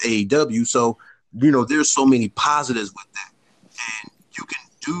for AEW. So, you know, there's so many positives with that. And you can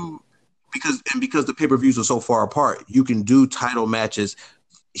do because the pay-per-views are so far apart, you can do title matches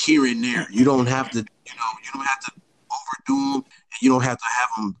here and there. You don't have to, you don't have to overdo them. You don't have to have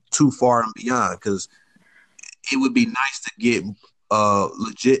them too far and beyond because it would be nice to get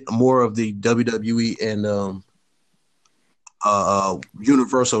legit more of the WWE and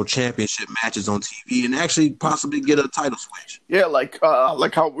Universal Championship matches on TV and actually possibly get a title switch. Yeah, like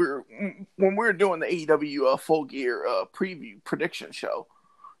how when we were doing the AEW Full Gear preview prediction show,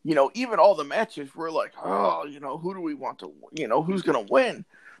 you know, even all the matches were like, oh, you know, who do we want to, you know, who's gonna win?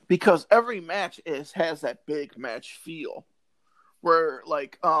 Because every match has that big match feel. Where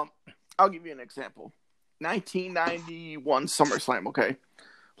like I'll give you an example. 1991 SummerSlam, okay?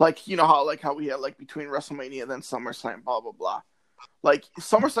 Like, you know how we had like between WrestleMania and then SummerSlam, blah blah blah. Like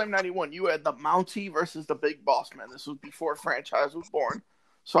SummerSlam 91, you had the Mountie versus the Big Boss Man. This was before franchise was born.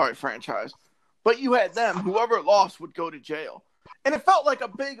 Sorry, franchise. But you had them, whoever lost would go to jail. And it felt like a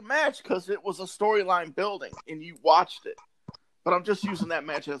big match because it was a storyline building and you watched it. But I'm just using that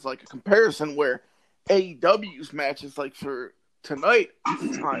match as like a comparison where AEW's matches like for tonight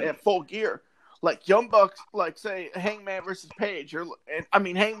at Full Gear, like Young Bucks, like say Hangman versus Page,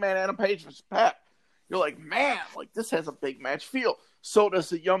 Hangman and Page versus Pac. You're like, man, like this has a big match feel. So does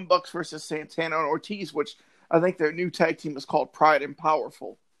the Young Bucks versus Santana and Ortiz, which I think their new tag team is called Pride and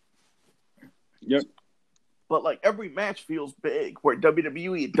Powerful. Yep. But like every match feels big, where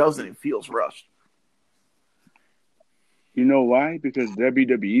WWE it doesn't. It feels rushed. You know why? Because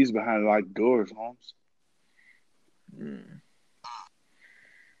WWE's behind locked doors, Holmes.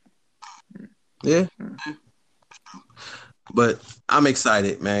 Yeah. But I'm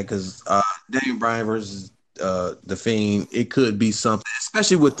excited, man, because Daniel Bryan versus The Fiend, it could be something,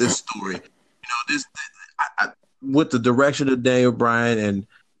 especially with this story. You know, with the direction of Daniel Bryan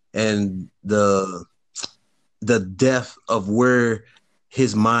and the depth of where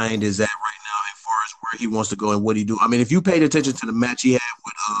his mind is at right now as far as where he wants to go and what he do. I mean, if you paid attention to the match he had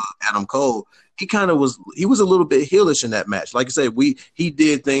with Adam Cole, he was a little bit heelish in that match. Like I said, he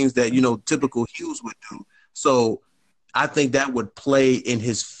did things that, you know, typical heels would do. So I think that would play in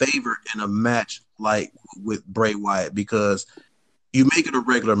his favor in a match like with Bray Wyatt, because you make it a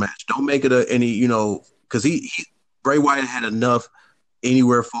regular match. Don't make it because Bray Wyatt had enough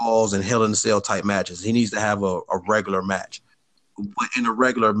Anywhere Falls and Hell in a Cell type matches. He needs to have a regular match. But in a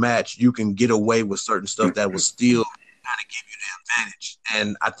regular match, you can get away with certain stuff that will still kind of give you the advantage.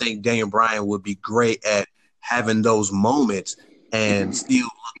 And I think Daniel Bryan would be great at having those moments and still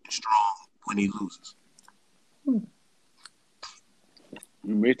looking strong when he loses. You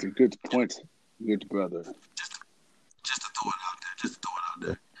made a good point, good brother. Just to throw it out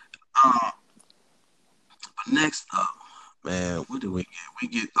there. But next up, man, what do we get? We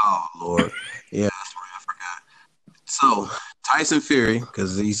get, oh, Lord. Yeah, that's right. I forgot. So, Tyson Fury,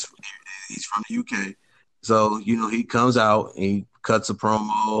 because he's from the UK. So, he comes out and he cuts a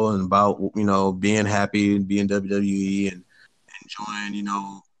promo and about, being happy and being WWE and enjoying,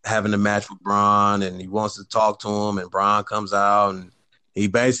 having a match with Braun, and he wants to talk to him, and Braun comes out and he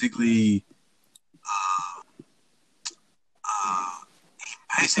basically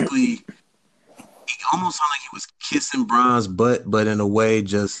he almost sounded like he was kissing Braun's butt, but in a way,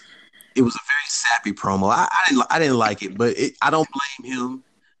 it was a very sappy promo. I didn't like it, but I don't blame him.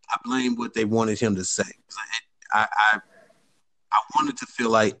 I blame what they wanted him to say. I wanted to feel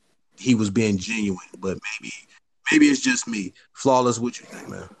like he was being genuine, but maybe it's just me. Flawless, what you think,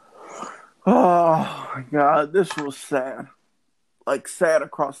 man? Oh God, this was sad. Like sad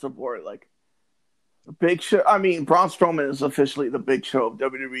across the board. Like the Big Show. I mean, Braun Strowman is officially the Big Show of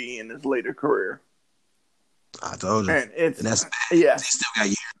WWE in his later career. I told you. And that's bad. Yes. He still got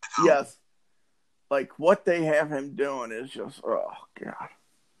years to go. Yes. Like what they have him doing is just, oh God.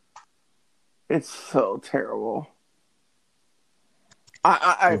 It's so terrible.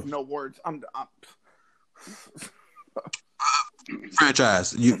 I have no words. I'm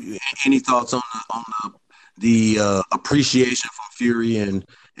franchise. Any thoughts on the appreciation from Fury and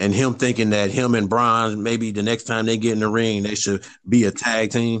him thinking that him and Braun, maybe the next time they get in the ring, they should be a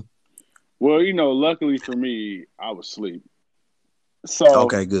tag team? Well, luckily for me, I was asleep. So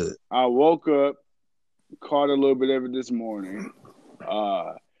okay, good. I woke up, caught a little bit of it this morning.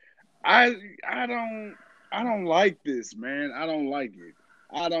 I don't like this, man. I don't like it.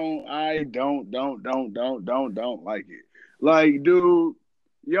 I don't like it. Like, dude,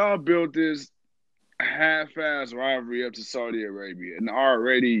 y'all built this half-ass rivalry up to Saudi Arabia, and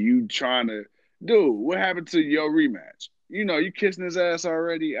already you trying to, dude, what happened to your rematch? You kissing his ass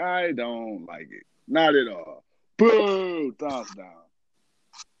already? I don't like it. Not at all. Boo! Thumbs down.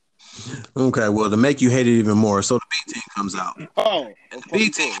 Okay, well, to make you hate it even more, so the B team comes out. Oh, and the B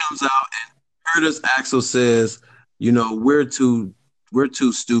team comes out, and Curtis Axel says, we're too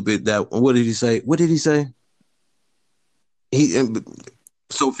stupid. That what did he say?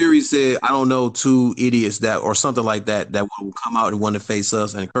 So Fury said, I don't know, two idiots that or something like that will come out and want to face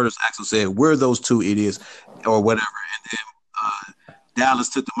us. And Curtis Axel said, we're those two idiots or whatever. And then Dallas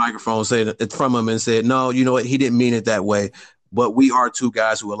took the microphone from him and said, no, you know what? He didn't mean it that way. But we are two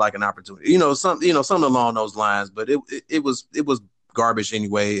guys who would like an opportunity. Something along those lines. But it was garbage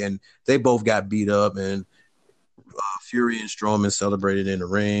anyway. And they both got beat up. And Fury and Strowman celebrated in the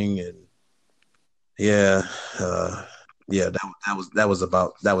ring. And yeah. That was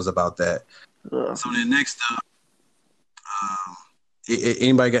about that. So then next up,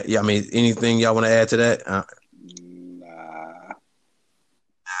 anybody got? Yeah, I mean, anything y'all want to add to that? Nah,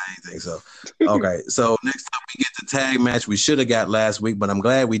 I didn't think so. Okay, so next up we get the tag match we should have got last week, but I'm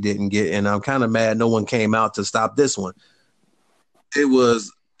glad we didn't get, and I'm kind of mad no one came out to stop this one. It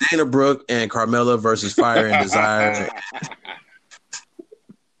was Dana Brooke and Carmella versus Fire and Desire.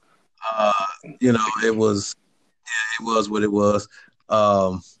 It was. It was what it was.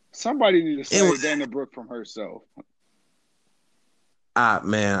 Somebody need to save Dana Brooke from herself.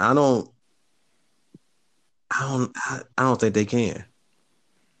 Man, I don't think they can.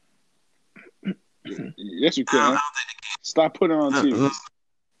 Yes, you can. I don't think they can. Stop putting her on TV.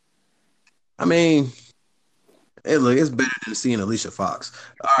 I mean, it's better than seeing Alicia Fox.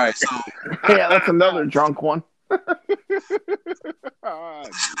 All right, so yeah, that's another drunk one. Hey,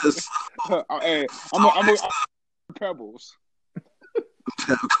 I'm Pebbles.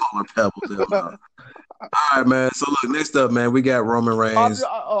 Call her Pebbles. All right, man. So look, next up, man, we got Roman Reigns.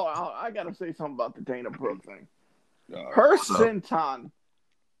 I gotta say something about the Dana Brooke thing. Her senton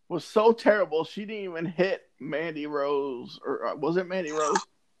was so terrible. She didn't even hit Mandy Rose, or was it Mandy Rose?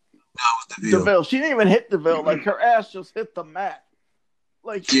 That was DeVille. She didn't even hit DeVille. Like her ass just hit the mat.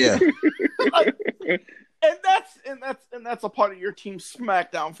 Like yeah. And that's a part of your team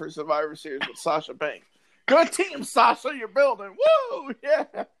SmackDown for Survivor Series with Sasha Banks. Good team, Sasha. You're building. Woo! Yeah.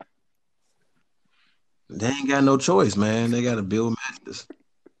 they ain't got no choice, man. They got to build matches.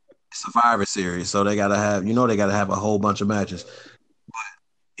 Survivor Series, so they got to have, they got to have a whole bunch of matches. But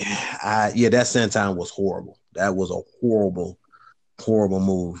that senton was horrible. That was a horrible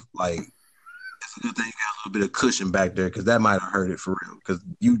move. Like, it's a good thing you got a little bit of cushion back there because that might have hurt it for real. Because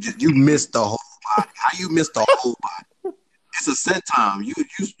you missed the whole body. How you missed the whole body? It's a senton.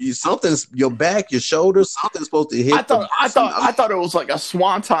 You something's your back, your shoulders, something's supposed to hit. I thought it was like a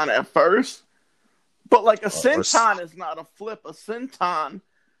swanton at first, but like a senton is not a flip. A senton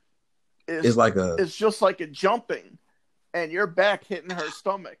is like it's just like a jumping, and your back hitting her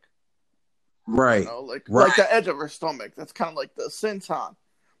stomach. Right. Like the edge of her stomach. That's kind of like the senton.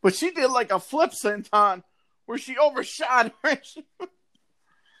 But she did like a flip senton where she overshot her.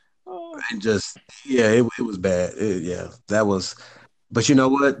 And just it was bad. That was. But you know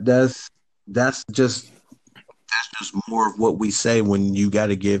what? That's just more of what we say when you got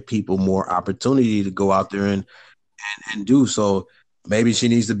to give people more opportunity to go out there and do so. Maybe she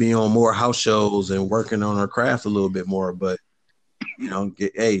needs to be on more house shows and working on her craft a little bit more. But you won't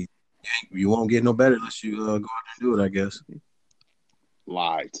get no better unless you go out there and do it, I guess.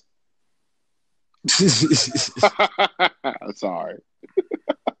 Lied. Sorry.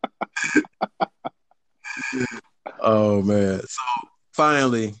 Oh man! So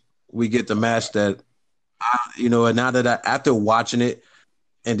finally, we get the match that now that after watching it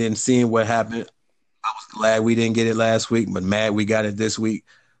and then seeing what happened, I was glad we didn't get it last week, but mad we got it this week.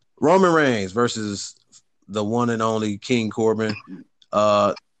 Roman Reigns versus the one and only King Corbin.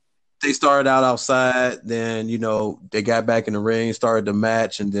 They started out outside, then they got back in the ring, started the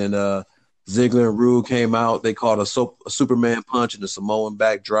match, and then Ziggler and Rude came out. They called a Superman punch and a Samoan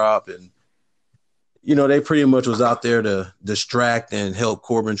backdrop, and they pretty much was out there to distract and help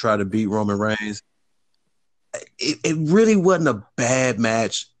Corbin try to beat Roman Reigns. It really wasn't a bad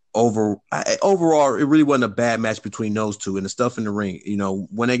match overall. It really wasn't a bad match between those two and the stuff in the ring.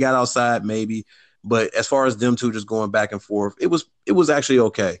 When they got outside, maybe, but as far as them two just going back and forth, it was actually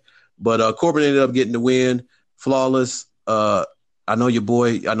okay. But Corbin ended up getting the win, flawless. I know your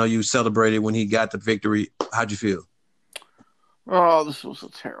boy. I know you celebrated when he got the victory. How'd you feel? Oh, this was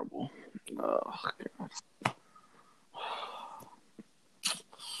terrible. Oh, God.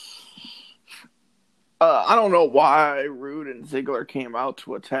 I don't know why Rude and Ziggler came out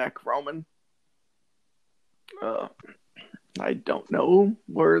to attack Roman. I don't know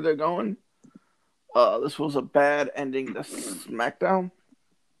where they're going. This was a bad ending to SmackDown.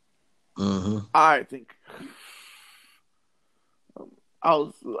 Mm-hmm. I think I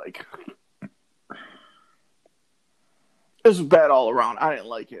was like, this was bad all around. I didn't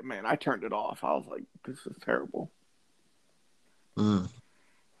like it, man. I turned it off. I was like, this is terrible.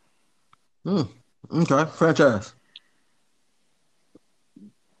 Okay, franchise.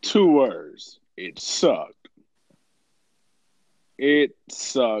 2 words. It sucked. It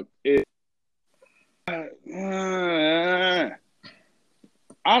sucked.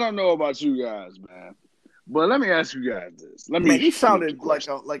 I don't know about you guys, man, but let me ask you guys this. He sounded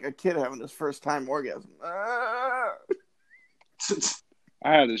like a kid having his first time orgasm. I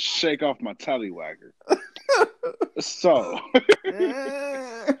had to shake off my tallywhacker. So,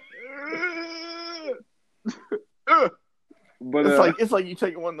 but it's like you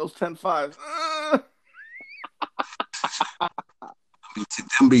taking one of those 10-5s.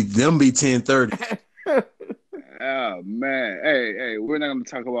 Them be 10-30. Oh man, hey, we're not gonna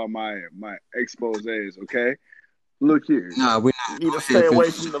talk about my exposés, okay? Look here. Nah, we need to stay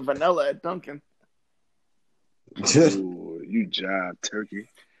away from the vanilla at Dunkin'. Ooh, you jive turkey.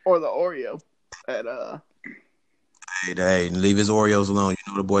 Or the Oreo at Hey, leave his Oreos alone.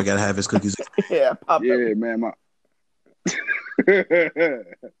 The boy gotta have his cookies. Yeah, pop yeah, man, you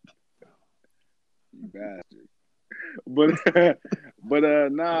bastard.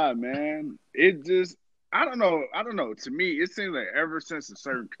 But nah, man. It just I don't know. To me, it seems like ever since a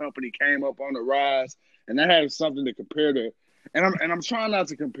certain company came up on the rise, and that has something to compare to, and I'm trying not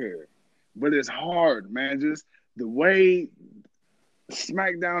to compare, but it's hard, man. Just the way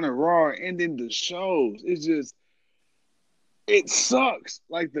SmackDown and Raw are ending the shows, it sucks.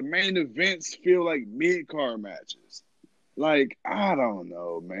 Like the main events feel like mid-card matches. Like I don't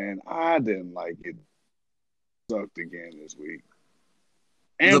know, man. I didn't like it. Sucked again this week.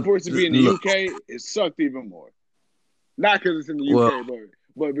 And for it to be in the UK, it sucked even more. Not because it's in the UK,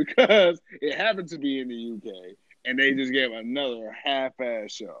 but because it happened to be in the UK, and they just gave another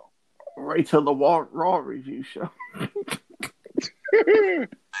half-ass show. Right to the Raw review show. Oh,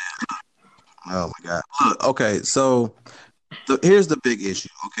 my God. Look, okay, so here's the big issue,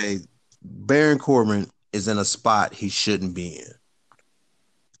 okay? Baron Corbin is in a spot he shouldn't be in.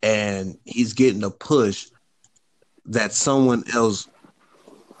 and he's getting a push that someone else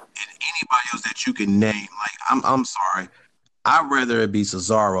and anybody else that you can name. Like, I'm sorry. I'd rather it be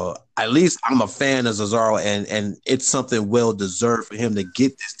Cesaro. At least I'm a fan of Cesaro, and it's something well deserved for him to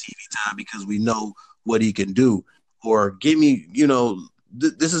get this TV time because we know what he can do. Or give me,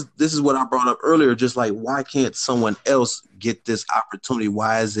 this is what I brought up earlier. Just like, why can't someone else get this opportunity?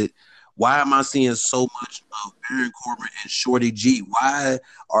 Why am I seeing so much of Baron Corbin and Shorty G? Why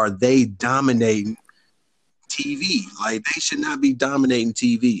are they dominating TV? Like, they should not be dominating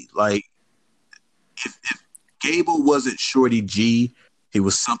TV. Like, if Gable wasn't Shorty G, he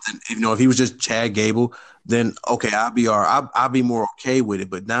was something. If he was just Chad Gable, then okay, I'll be more okay with it.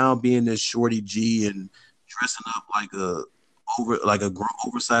 But now being this Shorty G and dressing up like a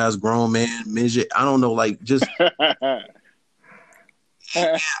oversized grown man midget, I don't know, like just yeah,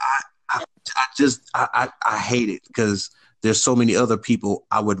 I hate it because there's so many other people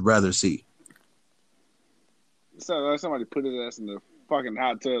I would rather see. So somebody put his ass in the fucking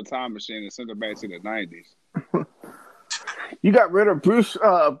hot tub time machine and sent it back to the 90s. You got rid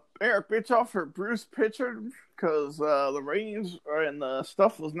of Eric Bischoff for Bruce Pritchard because the ratings and the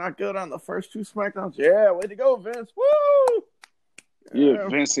stuff was not good on the first 2 SmackDowns. Yeah, way to go, Vince. Woo! Yeah,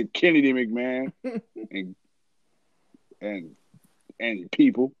 Vincent Kennedy McMahon and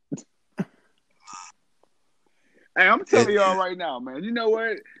people. Hey, I'm telling y'all right now, man. You know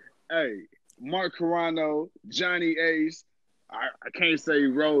what? Hey, Mark Carrano, Johnny Ace. I can't say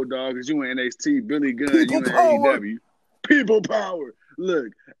Road Dogg because you in NXT. Billy Gunn, you in AEW. People power.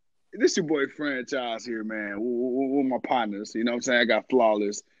 Look, this your boy Franchise here, man. With my partners. You know what I'm saying? I got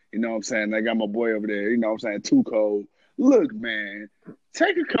Flawless. You know what I'm saying? I got my boy over there. You know what I'm saying? Too Cold. Look, man.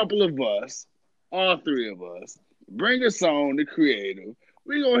 Take a couple of us, all 3 of us. Bring us on the creative.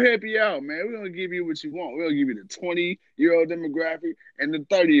 We're going to help you out, man. We're going to give you what you want. We're going to give you the 20-year-old demographic and the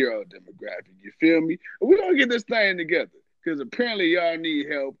 30-year-old demographic. You feel me? And we're going to get this thing together because apparently y'all need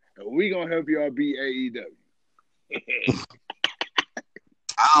help, and we're going to help y'all beat AEW.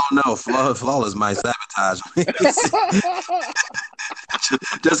 I don't know. Flawless might sabotage me.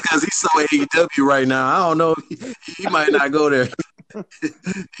 Just because he's so AEW right now, I don't know. He might not go there.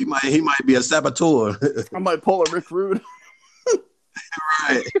 He might be a saboteur. I might pull a Rick Rude.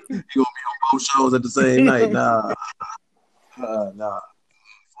 Right. He gonna be on both shows at the same night. Nah.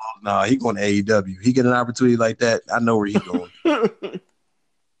 He going to AEW. He get an opportunity like that, I know where he going.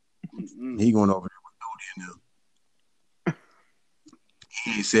 He going over there with Cody and them.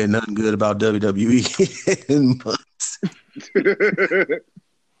 He ain't said nothing good about WWE in months.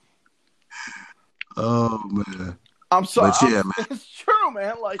 Oh man. I'm sorry. But yeah, man. It's true,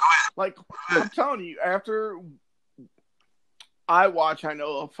 man. Like I'm telling you, after I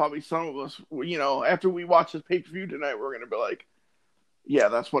know probably some of us, after we watch this pay-per-view tonight, we're gonna be like, yeah,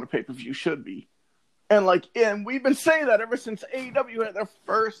 that's what a pay-per-view should be. And we've been saying that ever since AEW had their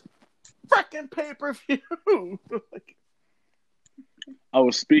first freaking pay-per-view. I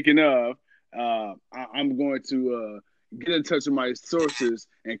was speaking of, I'm going to get in touch with my sources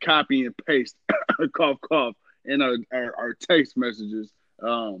and copy and paste, cough, cough, in our text messages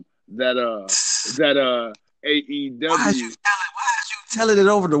that AEW. Why is you telling it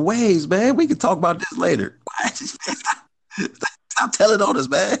over the waves, man? We can talk about this later. Stop telling on us,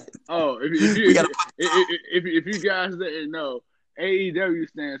 man. Oh, if you guys didn't know, AEW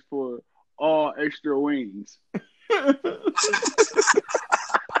stands for All Extra Wings. Oh,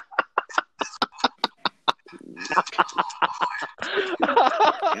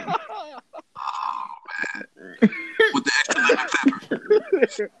 man. With the extra lemon pepper.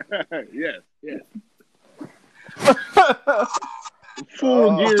 Yes.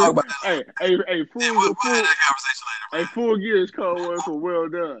 Full gear. Full gear is code word for well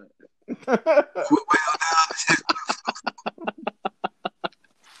done.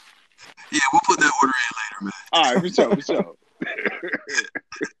 Yeah, we'll put that order in later, man. All right, for sure.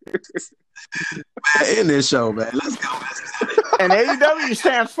 Man, in this show, man. Let's go. And AEW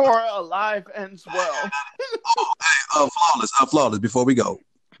stands for Alive Ends Well. Flawless. Before we go,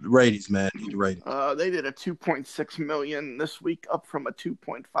 the ratings, man. Need the ratings. They did a 2.6 million this week, up from a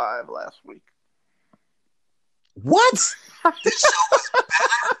 2.5 last week. What? This show was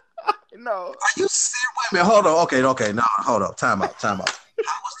better? No. Are you serious? Wait a minute. Hold on. Okay. No, hold up. Time out. How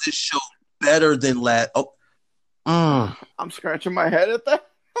was this show better than last? I'm scratching my head at that.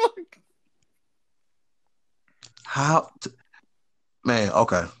 Man,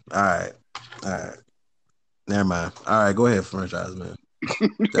 okay. All right. Never mind. All right, go ahead, Franchise, man.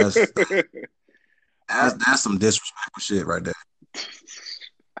 That's some disrespectful shit right there.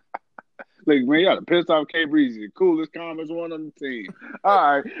 Look, man, y'all pissed off K Breezy, the coolest, calmest one on the team.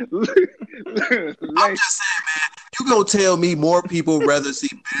 All right. I'm just saying, man, you gonna tell me more people rather see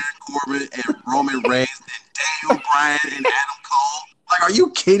Baron Corbin and Roman Reigns than Daniel Bryan and Adam Cole? Like, are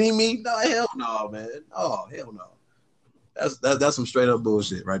you kidding me? No, hell no, man. Oh, hell no. That's some straight up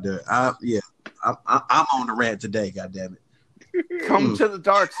bullshit right there. I'm on the rant today. God damn it. Come to the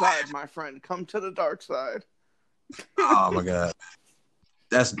dark side, my friend. Come to the dark side. Oh my god,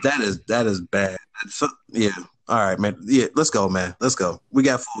 that is bad. Yeah. All right, man. Yeah, let's go, man. Let's go. We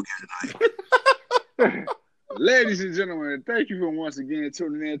got full gear tonight. Ladies and gentlemen, thank you for once again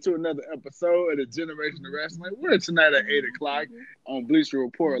tuning in to another episode of the Generation of Wrestling. We're tonight at 8 o'clock on Bleacher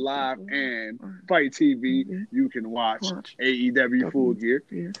Report Live and Fight TV. You can watch AEW Full Gear.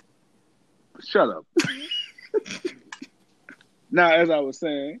 Shut up. Now, as I was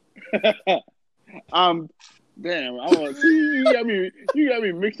saying, I want to see you got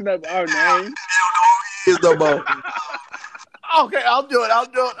me mixing up our names. Okay, I'll do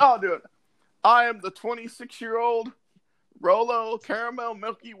it. I am the 26-year-old Rolo Caramel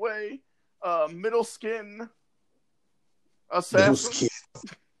Milky Way middle skin assassin.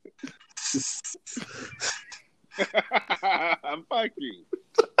 Fuck you.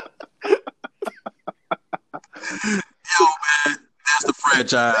 Yo, man, that's the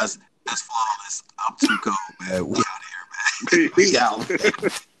franchise. That's flawless. I'm too cold, man. We out here, man. We out.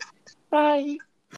 Bye.